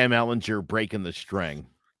see Sam Ehlinger breaking the string.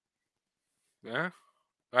 Yeah.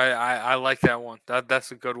 I like that one.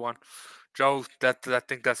 That's a good one. Joe, I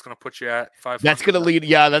think that's going to put you at 500. That's going to lead.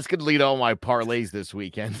 Yeah, that's going to lead all my parlays this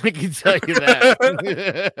weekend. I can tell you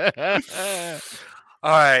that.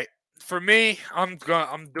 All right, for me, I'm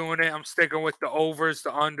doing it. I'm sticking with the overs,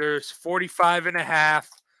 the unders, 45.5.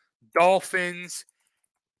 Dolphins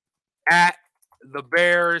at the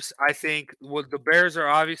Bears. I think the Bears are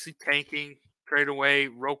obviously tanking. Trade away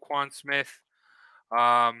Roquan Smith.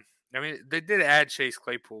 I mean, they did add Chase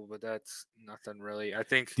Claypool, but that's nothing really. I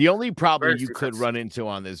think the only problem you could run into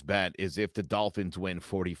on this bet is if the Dolphins win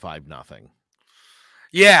 45-0.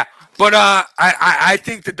 Yeah, but I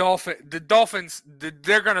think the Dolphins,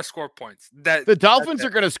 they're going to score points. The Dolphins are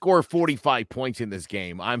going to score 45 points in this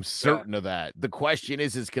game. I'm certain of that. The question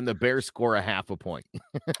is can the Bears score a half a point?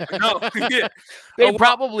 No, yeah. They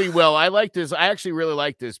probably will. I like this. I actually really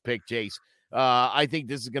like this pick, Jace. I think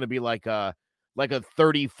this is going to be like a like a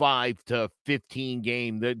 35-15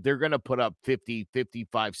 game. They're going to put up 50,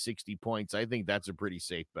 55, 60 points. I think that's a pretty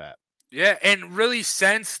safe bet. Yeah, and really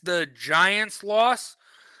since the Giants loss,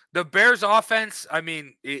 the Bears offense, I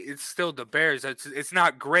mean, it's still the Bears. It's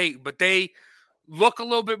not great, but they look a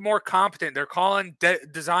little bit more competent. They're calling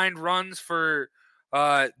designed runs for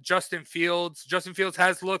Justin Fields. Justin Fields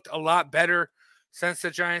has looked a lot better since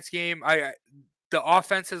the Giants game. The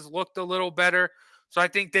offense has looked a little better. So I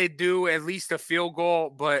think they do at least a field goal,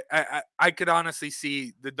 but I could honestly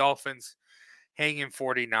see the Dolphins hanging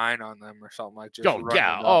 49 on them or something like that. Oh,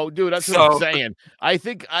 yeah. Oh, dude, that's what I'm saying. I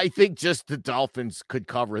think just the Dolphins could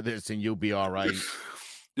cover this and you'll be all right.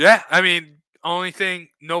 Yeah, I mean, only thing,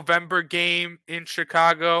 November game in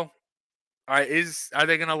Chicago. Are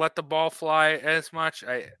they going to let the ball fly as much?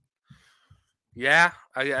 I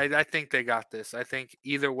think they got this. I think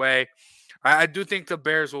either way, I do think the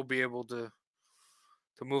Bears will be able to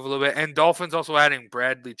move a little bit. And Dolphins also adding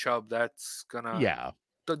Bradley Chubb. That's gonna. Yeah.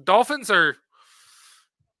 The Dolphins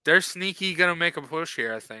they're sneaky gonna make a push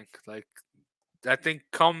here. I think. I think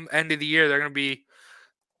come end of the year they're gonna be.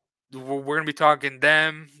 We're gonna be talking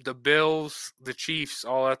them, the Bills, the Chiefs,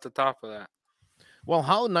 all at the top of that. Well,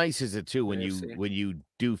 how nice is it too when you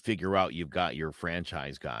do figure out you've got your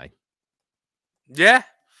franchise guy? Yeah.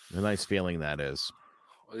 A nice feeling that is.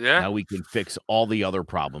 Yeah. Now we can fix all the other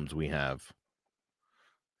problems we have.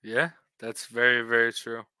 Yeah, that's very, very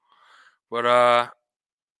true. But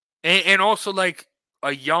and also like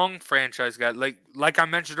a young franchise guy, like I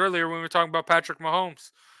mentioned earlier when we were talking about Patrick Mahomes.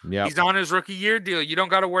 Yeah, he's on his rookie year deal. You don't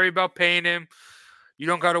got to worry about paying him. You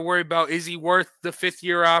don't got to worry about, is he worth the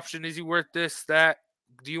 5th-year option? Is he worth this, that?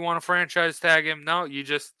 Do you want to franchise tag him? No,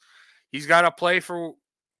 he's got to play for.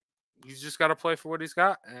 He's just got to play for what he's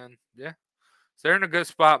got, and yeah, so they're in a good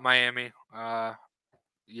spot, Miami.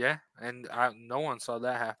 Yeah, and no one saw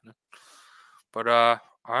that happening. But all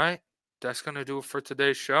right, that's gonna do it for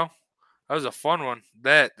today's show. That was a fun one.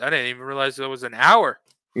 I didn't even realize it was an hour.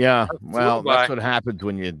 Yeah, well, that's what happens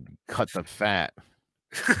when you cut the fat.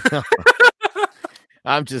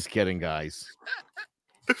 I'm just kidding, guys.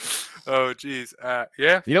 Oh, geez.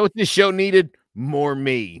 Yeah. You know what this show needed? More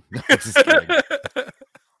me. Just kidding.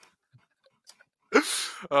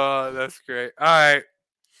 Oh, that's great. All right.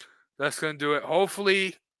 That's going to do it.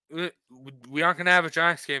 Hopefully, we aren't going to have a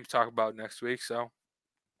Giants game to talk about next week, so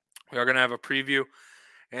we are going to have a preview.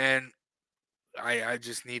 And I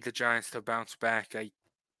just need the Giants to bounce back.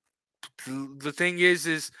 The thing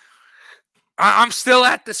is I'm still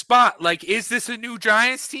at the spot. Like, is this a new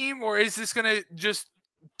Giants team, or is this going to just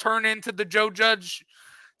turn into the Joe Judge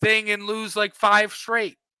thing and lose like 5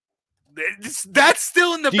 straight? That's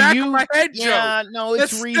still in the back of my head, Joe. Yeah, no,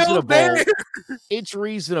 it's reasonable. It's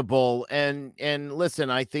reasonable. And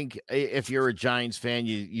listen, I think if you're a Giants fan,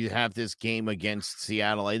 you have this game against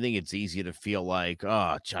Seattle. I think it's easy to feel like,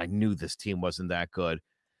 oh, I knew this team wasn't that good.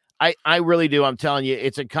 I really do. I'm telling you,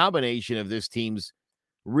 it's a combination of this team's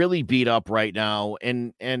really beat up right now.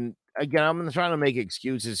 And again, I'm trying to make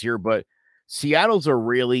excuses here, but Seattle's a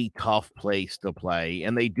really tough place to play,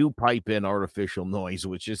 and they do pipe in artificial noise,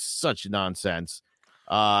 which is such nonsense.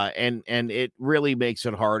 And it really makes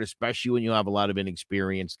it hard, especially when you have a lot of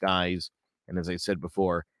inexperienced guys. And as I said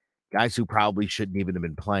before, guys who probably shouldn't even have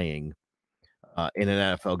been playing in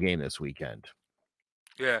an NFL game this weekend.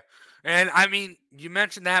 Yeah. And I mean, you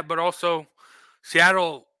mentioned that, but also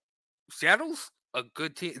Seattle's a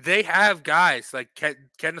good team. They have guys like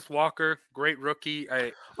Kenneth Walker, great rookie.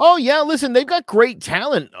 Oh yeah, listen, they've got great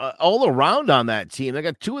talent all around on that team. They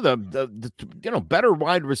got 2 of the better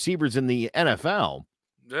wide receivers in the NFL.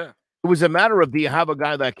 Yeah, it was a matter of, do you have a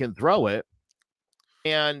guy that can throw it?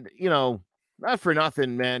 And not for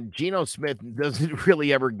nothing, man, Geno Smith doesn't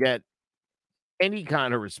really ever get any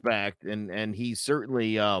kind of respect, and he's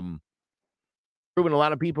certainly proven a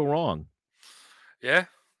lot of people wrong. Yeah.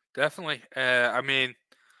 Definitely. I mean,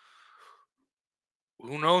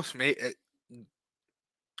 who knows?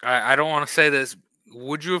 I don't want to say this.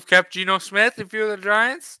 Would you have kept Geno Smith if you were the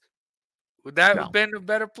Giants? Would that have been a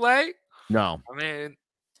better play? No. I mean,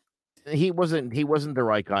 he wasn't the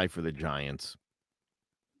right guy for the Giants.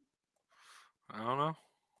 I don't know.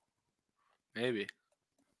 Maybe.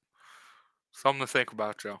 Something to think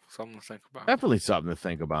about, Joe. Something to think about. Definitely something to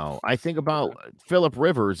think about. I think about Phillip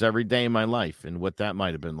Rivers every day in my life and what that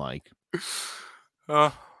might have been like.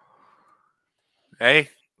 Hey,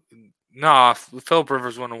 nah, Phillip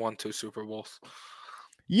Rivers wouldn't have won 2 Super Bowls.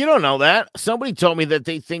 You don't know that. Somebody told me that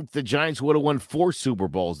they think the Giants would have won 4 Super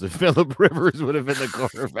Bowls if Phillip Rivers would have been the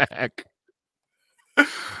quarterback.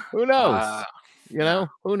 Who knows?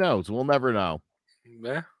 Who knows? We'll never know.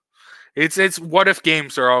 Yeah. It's what if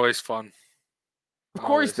games are always fun. Of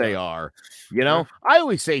course they are. You know, I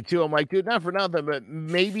always say too, I'm like, dude, not for nothing, but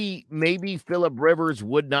maybe Phillip Rivers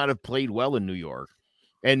would not have played well in New York.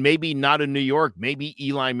 And maybe not in New York. Maybe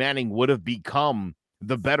Eli Manning would have become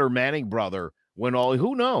the better Manning brother when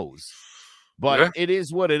who knows? But it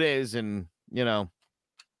is what it is. And, you know,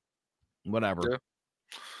 whatever.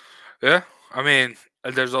 Yeah. I mean,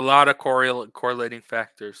 there's a lot of correlating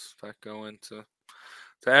factors that go into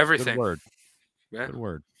everything. Good word. Yeah. Good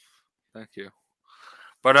word. Thank you.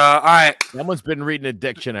 But all right. Someone's been reading a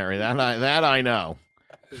dictionary. That I know.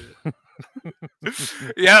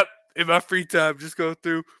 Yep. In my free time, just go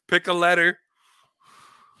through, pick a letter.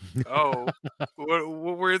 Oh,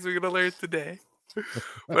 what words are we gonna learn today?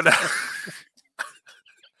 But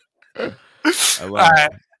all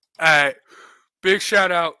right. Big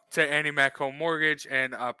shout out to Annie Mac Home Mortgage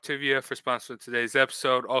and Optivia for sponsoring today's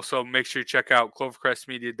episode. Also, make sure you check out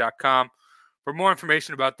clovercrestmedia.com for more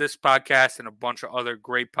information about this podcast and a bunch of other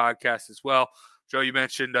great podcasts as well. Joe, you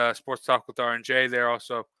mentioned Sports Talk with R&J. They're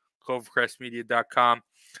also clovercrestmedia.com.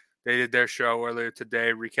 They did their show earlier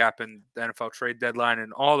today, recapping the NFL trade deadline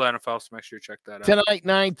and all the NFL, so make sure you check that out. Tonight,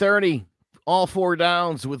 9:30, all four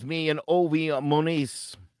downs with me and Ovi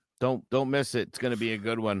Moniz. Don't miss it. It's going to be a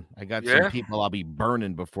good one. I got some people I'll be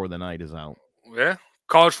burning before the night is out. Yeah.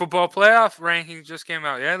 College football playoff rankings just came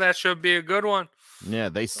out. Yeah, that should be a good one. Yeah,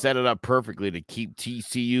 they set it up perfectly to keep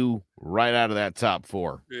TCU right out of that top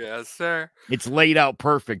four. Yes, sir. It's laid out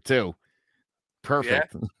perfect, too.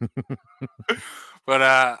 Perfect. Yeah.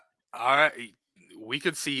 But, all right, we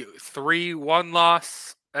could see 3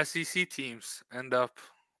 one-loss SEC teams end up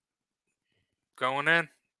going in.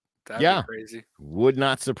 That'd be crazy. Would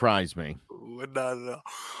not surprise me. Would not at all.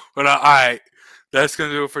 But, all right. That's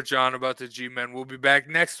going to do it for John about the G-Men. We'll be back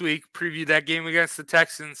next week, preview that game against the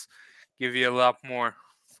Texans, give you a lot more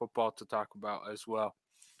football to talk about as well.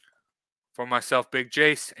 For myself, Big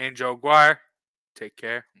Jace, and Joe Guire, take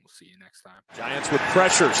care. We'll see you next time. Giants with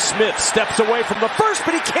pressure. Smith steps away from the first,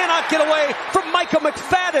 but he cannot get away from Micah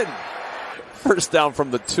McFadden. First down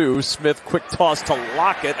from the 2. Smith, quick toss to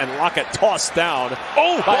Lockett, and Lockett tossed down.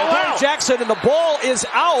 By Jackson, and the ball is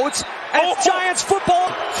out. And Giants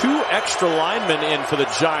football. 2 extra linemen in for the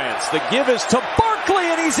Giants. The give is to Barkley,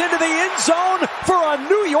 and he's into the end zone for a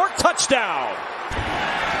New York touchdown.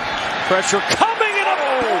 Pressure coming, and a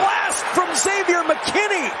blast from Xavier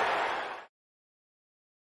McKinney.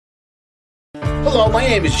 Hello, my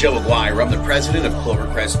name is Joe Aguirre. I'm the president of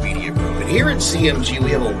Clovercrest Media Group. And here at CMG, we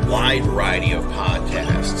have a wide variety of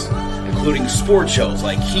podcasts, including sports shows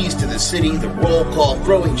like Keys to the City, The Roll Call,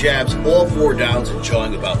 Throwing Jabs, All Four Downs, and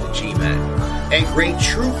Jawing About the G-Men. And great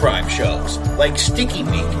true crime shows like Sticky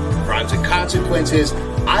Week, Crimes and Consequences,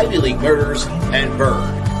 Ivy League Murders, and Bird,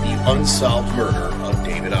 the unsolved murder of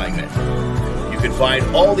David Eichmann. You can find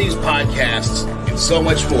all these podcasts and so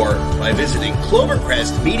much more by visiting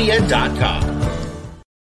clovercrestmedia.com.